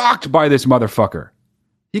rocked by this motherfucker.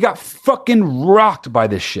 He got fucking rocked by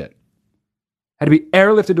this shit. Had to be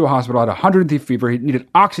airlifted to a hospital, had 103 fever, he needed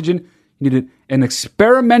oxygen, he needed an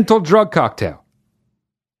experimental drug cocktail.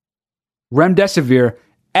 Remdesivir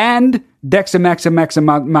and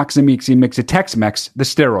dexamethasone-mixitex-mex, the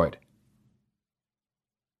steroid.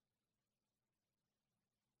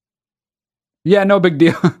 Yeah, no big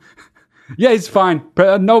deal. Yeah, he's fine.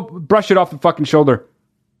 No, brush it off the fucking shoulder.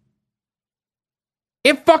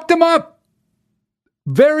 It fucked him up.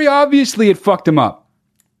 Very obviously it fucked him up.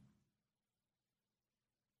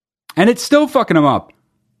 And it's still fucking him up.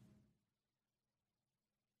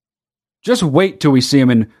 Just wait till we see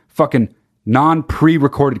him in fucking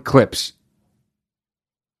non-pre-recorded clips.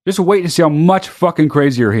 Just wait to see how much fucking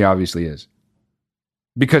crazier he obviously is.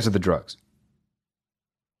 Because of the drugs.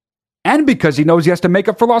 And because he knows he has to make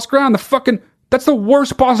up for lost ground. That's the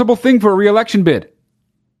worst possible thing for a re-election bid.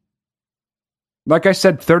 Like I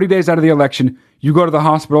said, 30 days out of the election, you go to the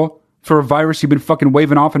hospital for a virus you've been fucking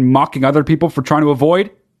waving off and mocking other people for trying to avoid.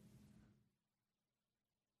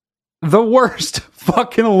 The worst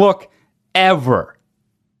fucking look ever.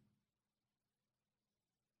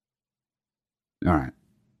 All right.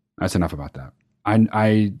 That's enough about that.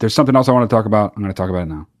 There's something else I want to talk about. I'm going to talk about it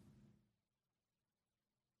now.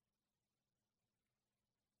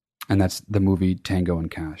 And that's the movie Tango and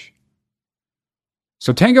Cash.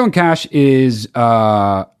 So Tango and Cash is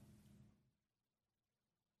a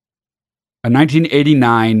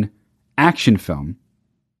 1989 action film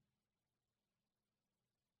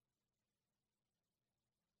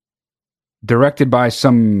directed by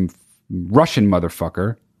some Russian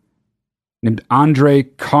motherfucker named Andrei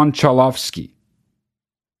Konchalovsky.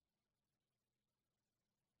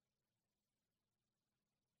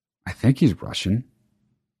 I think he's Russian.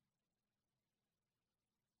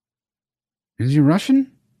 Is he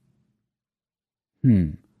Russian?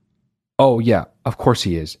 Oh, yeah, of course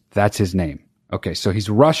he is. That's his name. Okay, so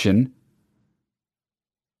he's Russian.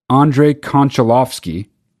 Andrei Konchalovsky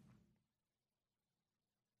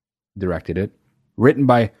directed it. Written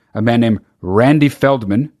by a man named Randy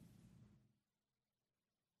Feldman,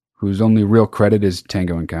 whose only real credit is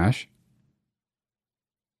Tango and Cash.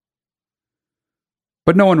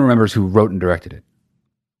 But no one remembers who wrote and directed it.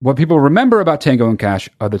 What people remember about Tango and Cash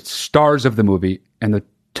are the stars of the movie and the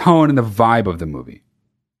tone and the vibe of the movie.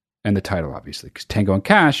 And the title, obviously, because Tango and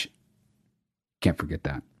Cash, can't forget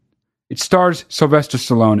that. It stars Sylvester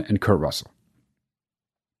Stallone and Kurt Russell.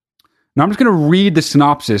 Now, I'm just going to read the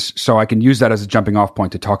synopsis so I can use that as a jumping off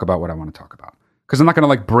point to talk about what I want to talk about. Because I'm not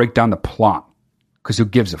going to break down the plot, because who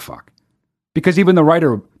gives a fuck? Because even the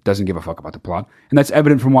writer doesn't give a fuck about the plot, and that's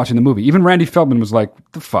evident from watching the movie. Even Randy Feldman was like,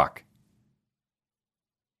 what the fuck?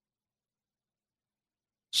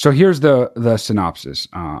 So here's the synopsis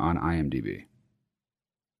on IMDb.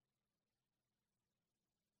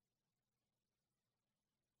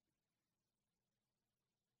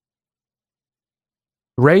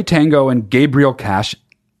 Ray Tango and Gabriel Cash.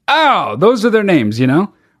 Oh, those are their names, you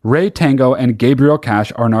know? Ray Tango and Gabriel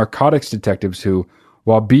Cash are narcotics detectives who,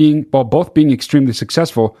 while both being extremely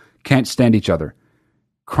successful, can't stand each other.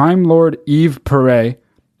 Crime lord Yves Perret,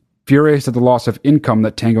 furious at the loss of income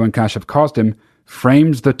that Tango and Cash have caused him,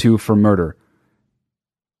 frames the two for murder.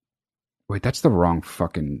 Wait, that's the wrong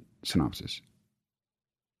fucking synopsis.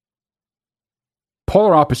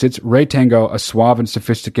 Polar opposites, Ray Tango, a suave and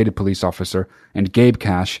sophisticated police officer, and Gabe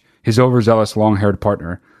Cash, his overzealous long-haired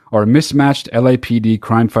partner, are a mismatched LAPD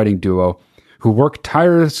crime-fighting duo who work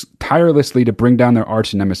tirelessly to bring down their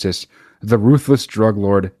arch nemesis, the ruthless drug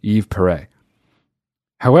lord Yves Perret.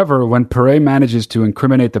 However, when Perret manages to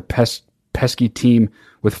incriminate the pesky team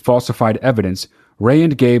with falsified evidence, Ray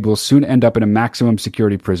and Gabe will soon end up in a maximum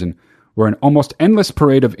security prison where an almost endless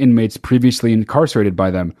parade of inmates previously incarcerated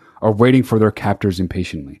by them are waiting for their captors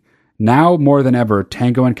impatiently. Now, more than ever,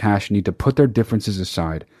 Tango and Cash need to put their differences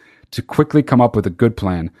aside to quickly come up with a good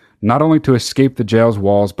plan, not only to escape the jail's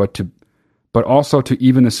walls, but but also to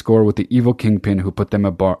even the score with the evil kingpin who put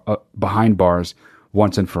them behind bars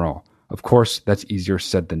once and for all. Of course, that's easier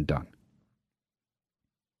said than done.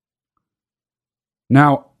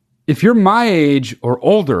 Now, if you're my age or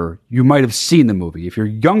older, you might have seen the movie. If you're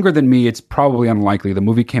younger than me, it's probably unlikely. The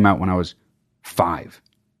movie came out when I was 5.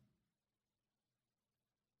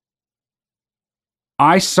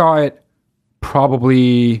 I saw it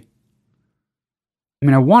probably,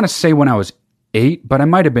 I want to say when I was 8, but I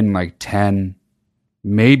might have been like 10,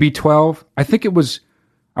 maybe 12. I was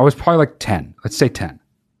probably like 10. Let's say 10.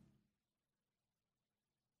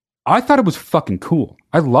 I thought it was fucking cool.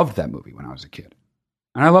 I loved that movie when I was a kid.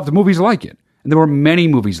 And I loved movies like it. And there were many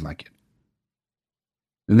movies like it.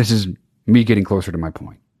 And this is me getting closer to my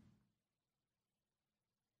point.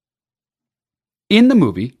 In the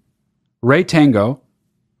movie, Ray Tango,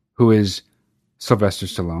 who is Sylvester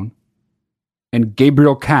Stallone, and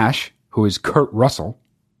Gabriel Cash, who is Kurt Russell,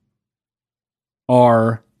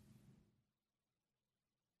 are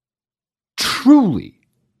truly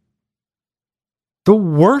the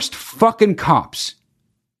worst fucking cops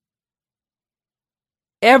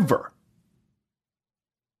ever.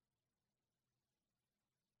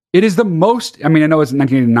 It is the most, I know it's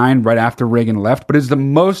 1989, right after Reagan left, but it's the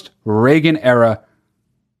most Reagan era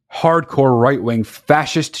hardcore right-wing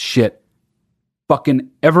fascist shit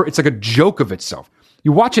fucking ever. It's like a joke of itself.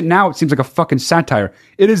 You watch it now, it seems like a fucking satire.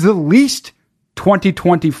 It is the least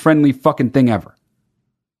 2020 friendly fucking thing ever.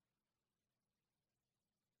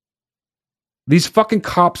 These fucking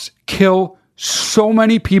cops kill so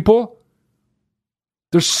many people.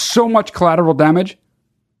 There's so much collateral damage,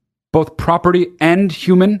 both property and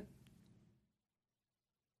human.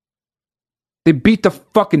 They beat the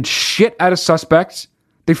fucking shit out of suspects.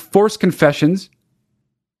 They force confessions.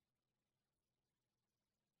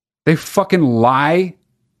 They fucking lie.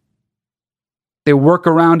 They work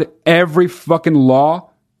around every fucking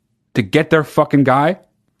law to get their fucking guy.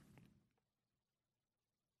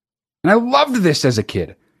 And I loved this as a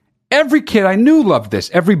kid. Every kid I knew loved this.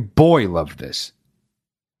 Every boy loved this.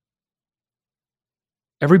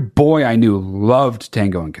 Every boy I knew loved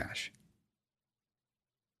Tango and Cash.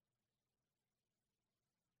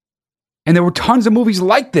 And there were tons of movies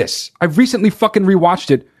like this. I've recently fucking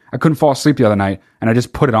rewatched it. I couldn't fall asleep the other night, and I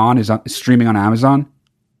just put it on. It's streaming on Amazon.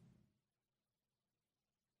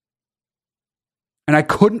 And I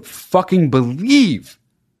couldn't fucking believe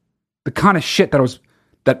the kind of shit that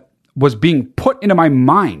was being put into my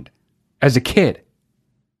mind as a kid.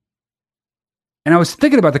 And I was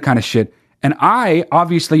thinking about the kind of shit, and I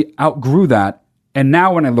obviously outgrew that. And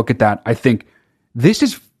now when I look at that, I think, this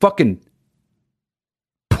is fucking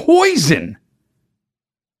poison.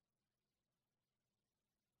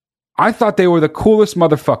 I thought they were the coolest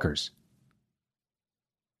motherfuckers.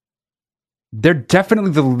 They're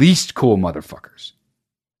definitely the least cool motherfuckers.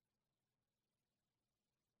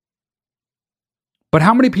 But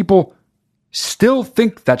how many people still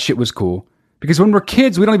think that shit was cool? Because when we're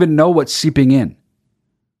kids, we don't even know what's seeping in.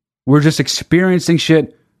 We're just experiencing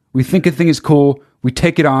shit. We think a thing is cool. We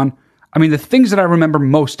take it on. The things that I remember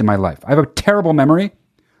most in my life. I have a terrible memory,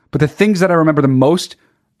 but the things that I remember the most,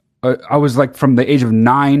 I was like from the age of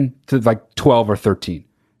 9 to like 12 or 13.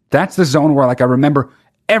 That's the zone where like I remember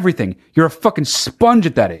everything. You're a fucking sponge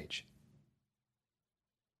at that age.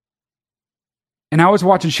 And I was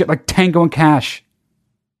watching shit like Tango and Cash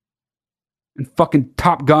and fucking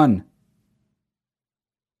Top Gun.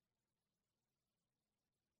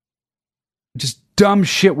 Just dumb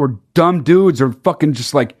shit where dumb dudes are fucking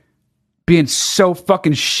just like being so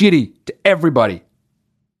fucking shitty to everybody.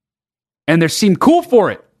 And they seem cool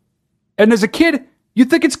for it. And as a kid, you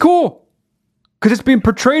think it's cool. Because it's being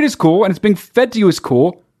portrayed as cool and it's being fed to you as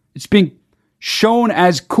cool. It's being shown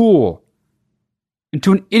as cool. And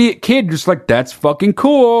to an idiot kid, just like, that's fucking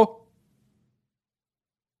cool.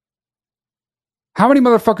 How many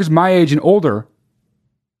motherfuckers my age and older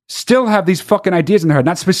still have these fucking ideas in their head?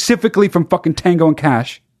 Not specifically from fucking Tango and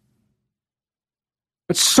Cash,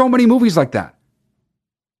 but so many movies like that.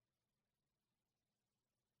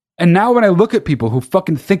 And now when I look at people who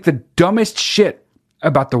fucking think the dumbest shit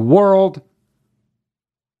about the world,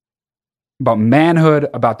 about manhood,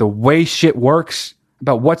 about the way shit works,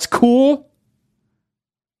 about what's cool,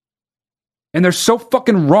 and they're so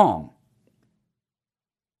fucking wrong.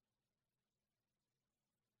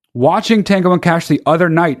 Watching Tango and Cash the other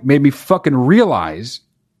night made me fucking realize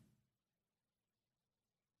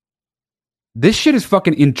this shit is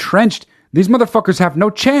fucking entrenched. These motherfuckers have no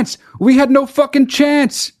chance. We had no fucking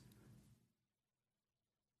chance.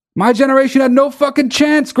 My generation had no fucking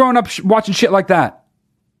chance growing up watching shit like that.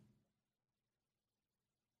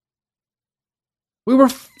 We were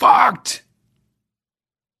fucked.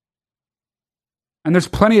 And there's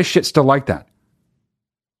plenty of shit still like that.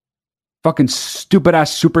 Fucking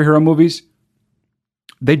stupid-ass superhero movies.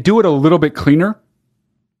 They do it a little bit cleaner.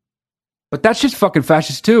 But that's just fucking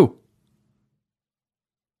fascist too.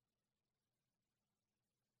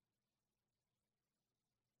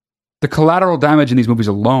 The collateral damage in these movies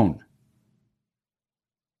alone.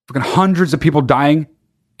 Fucking hundreds of people dying,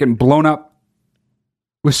 getting blown up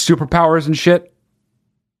with superpowers and shit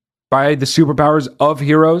by the superpowers of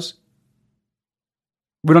heroes.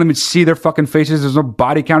 We don't even see their fucking faces. There's no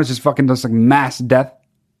body count. It's just fucking just like mass death.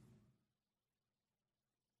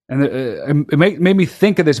 And it made me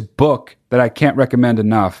think of this book that I can't recommend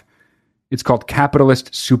enough. It's called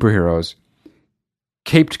Capitalist Superheroes,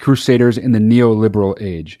 Caped Crusaders in the Neoliberal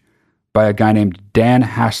Age, by a guy named Dan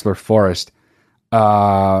Hassler Forrest.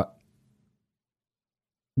 The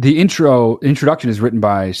introduction is written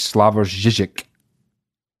by Slavoj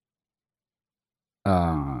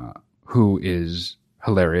Žižek, who is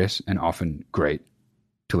hilarious and often great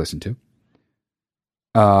to listen to.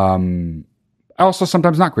 Also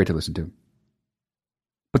sometimes not great to listen to.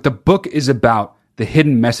 But the book is about the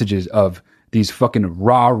hidden messages of these fucking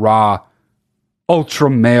rah-rah,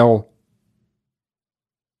 ultra-male,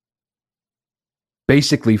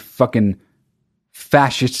 basically fucking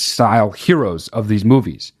fascist-style heroes of these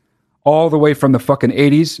movies. All the way from the fucking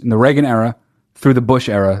 80s, in the Reagan era, through the Bush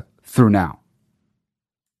era, through now.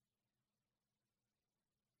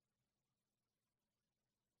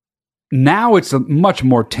 Now it's much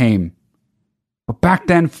more tame. But back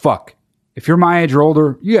then, fuck. If you're my age or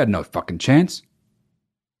older, you had no fucking chance.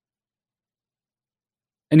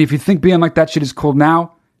 And if you think being like that shit is cool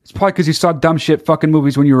now, it's probably because you saw dumb shit fucking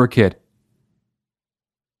movies when you were a kid.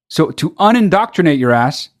 So to unindoctrinate your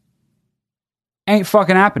ass ain't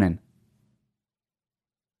fucking happening.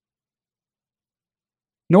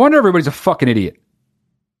 No wonder everybody's a fucking idiot.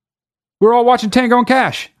 We're all watching Tango and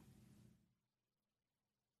Cash.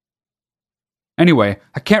 Anyway,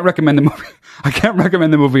 I can't recommend the movie. I can't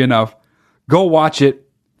recommend the movie enough. Go watch it,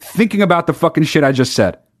 thinking about the fucking shit I just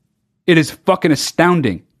said. It is fucking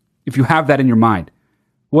astounding if you have that in your mind.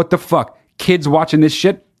 What the fuck? Kids watching this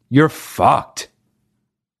shit? You're fucked.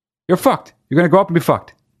 You're fucked. You're going to grow up and be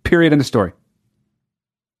fucked. Period. End of story.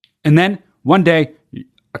 And then, one day,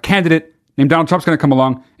 a candidate named Donald Trump's going to come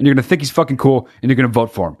along, and you're going to think he's fucking cool, and you're going to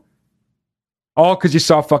vote for him. All because you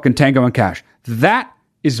saw fucking Tango and Cash. That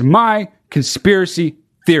is my conspiracy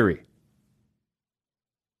theory.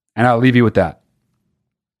 And I'll leave you with that.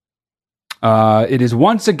 It is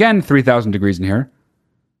once again 3,000 degrees in here.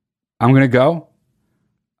 I'm going to go.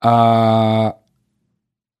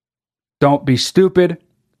 Don't be stupid.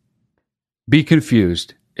 Be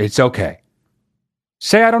confused. It's okay.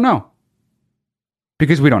 Say I don't know.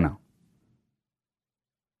 Because we don't know.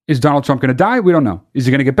 Is Donald Trump going to die? We don't know. Is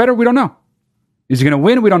he going to get better? We don't know. Is he going to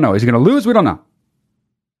win? We don't know. Is he going to lose? We don't know.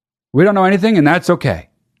 We don't know anything, and that's okay.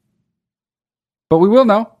 But we will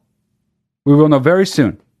know. We will know very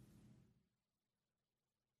soon.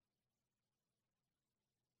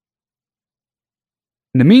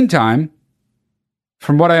 In the meantime,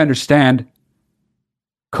 from what I understand,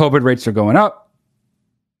 COVID rates are going up,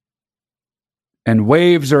 and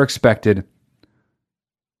waves are expected.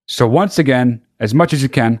 So once again, as much as you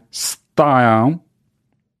can, stay home.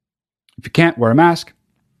 If you can't, wear a mask.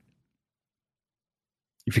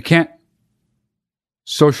 If you can't,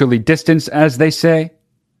 socially distance, as they say.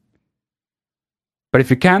 But if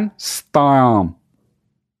you can, stay home.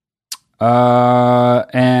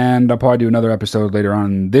 And I'll probably do another episode later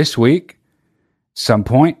on this week, some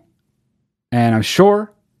point. And I'm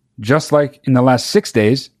sure, just like in the last 6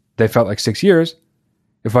 days, they felt like 6 years.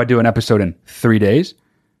 If I do an episode in 3 days,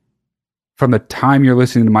 from the time you're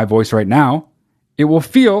listening to my voice right now, it will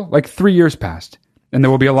feel like 3 years passed. And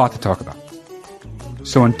there will be a lot to talk about.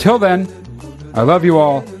 So until then, I love you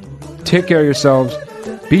all. Take care of yourselves.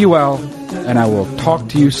 Be well. And I will talk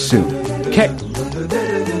to you soon. Okay.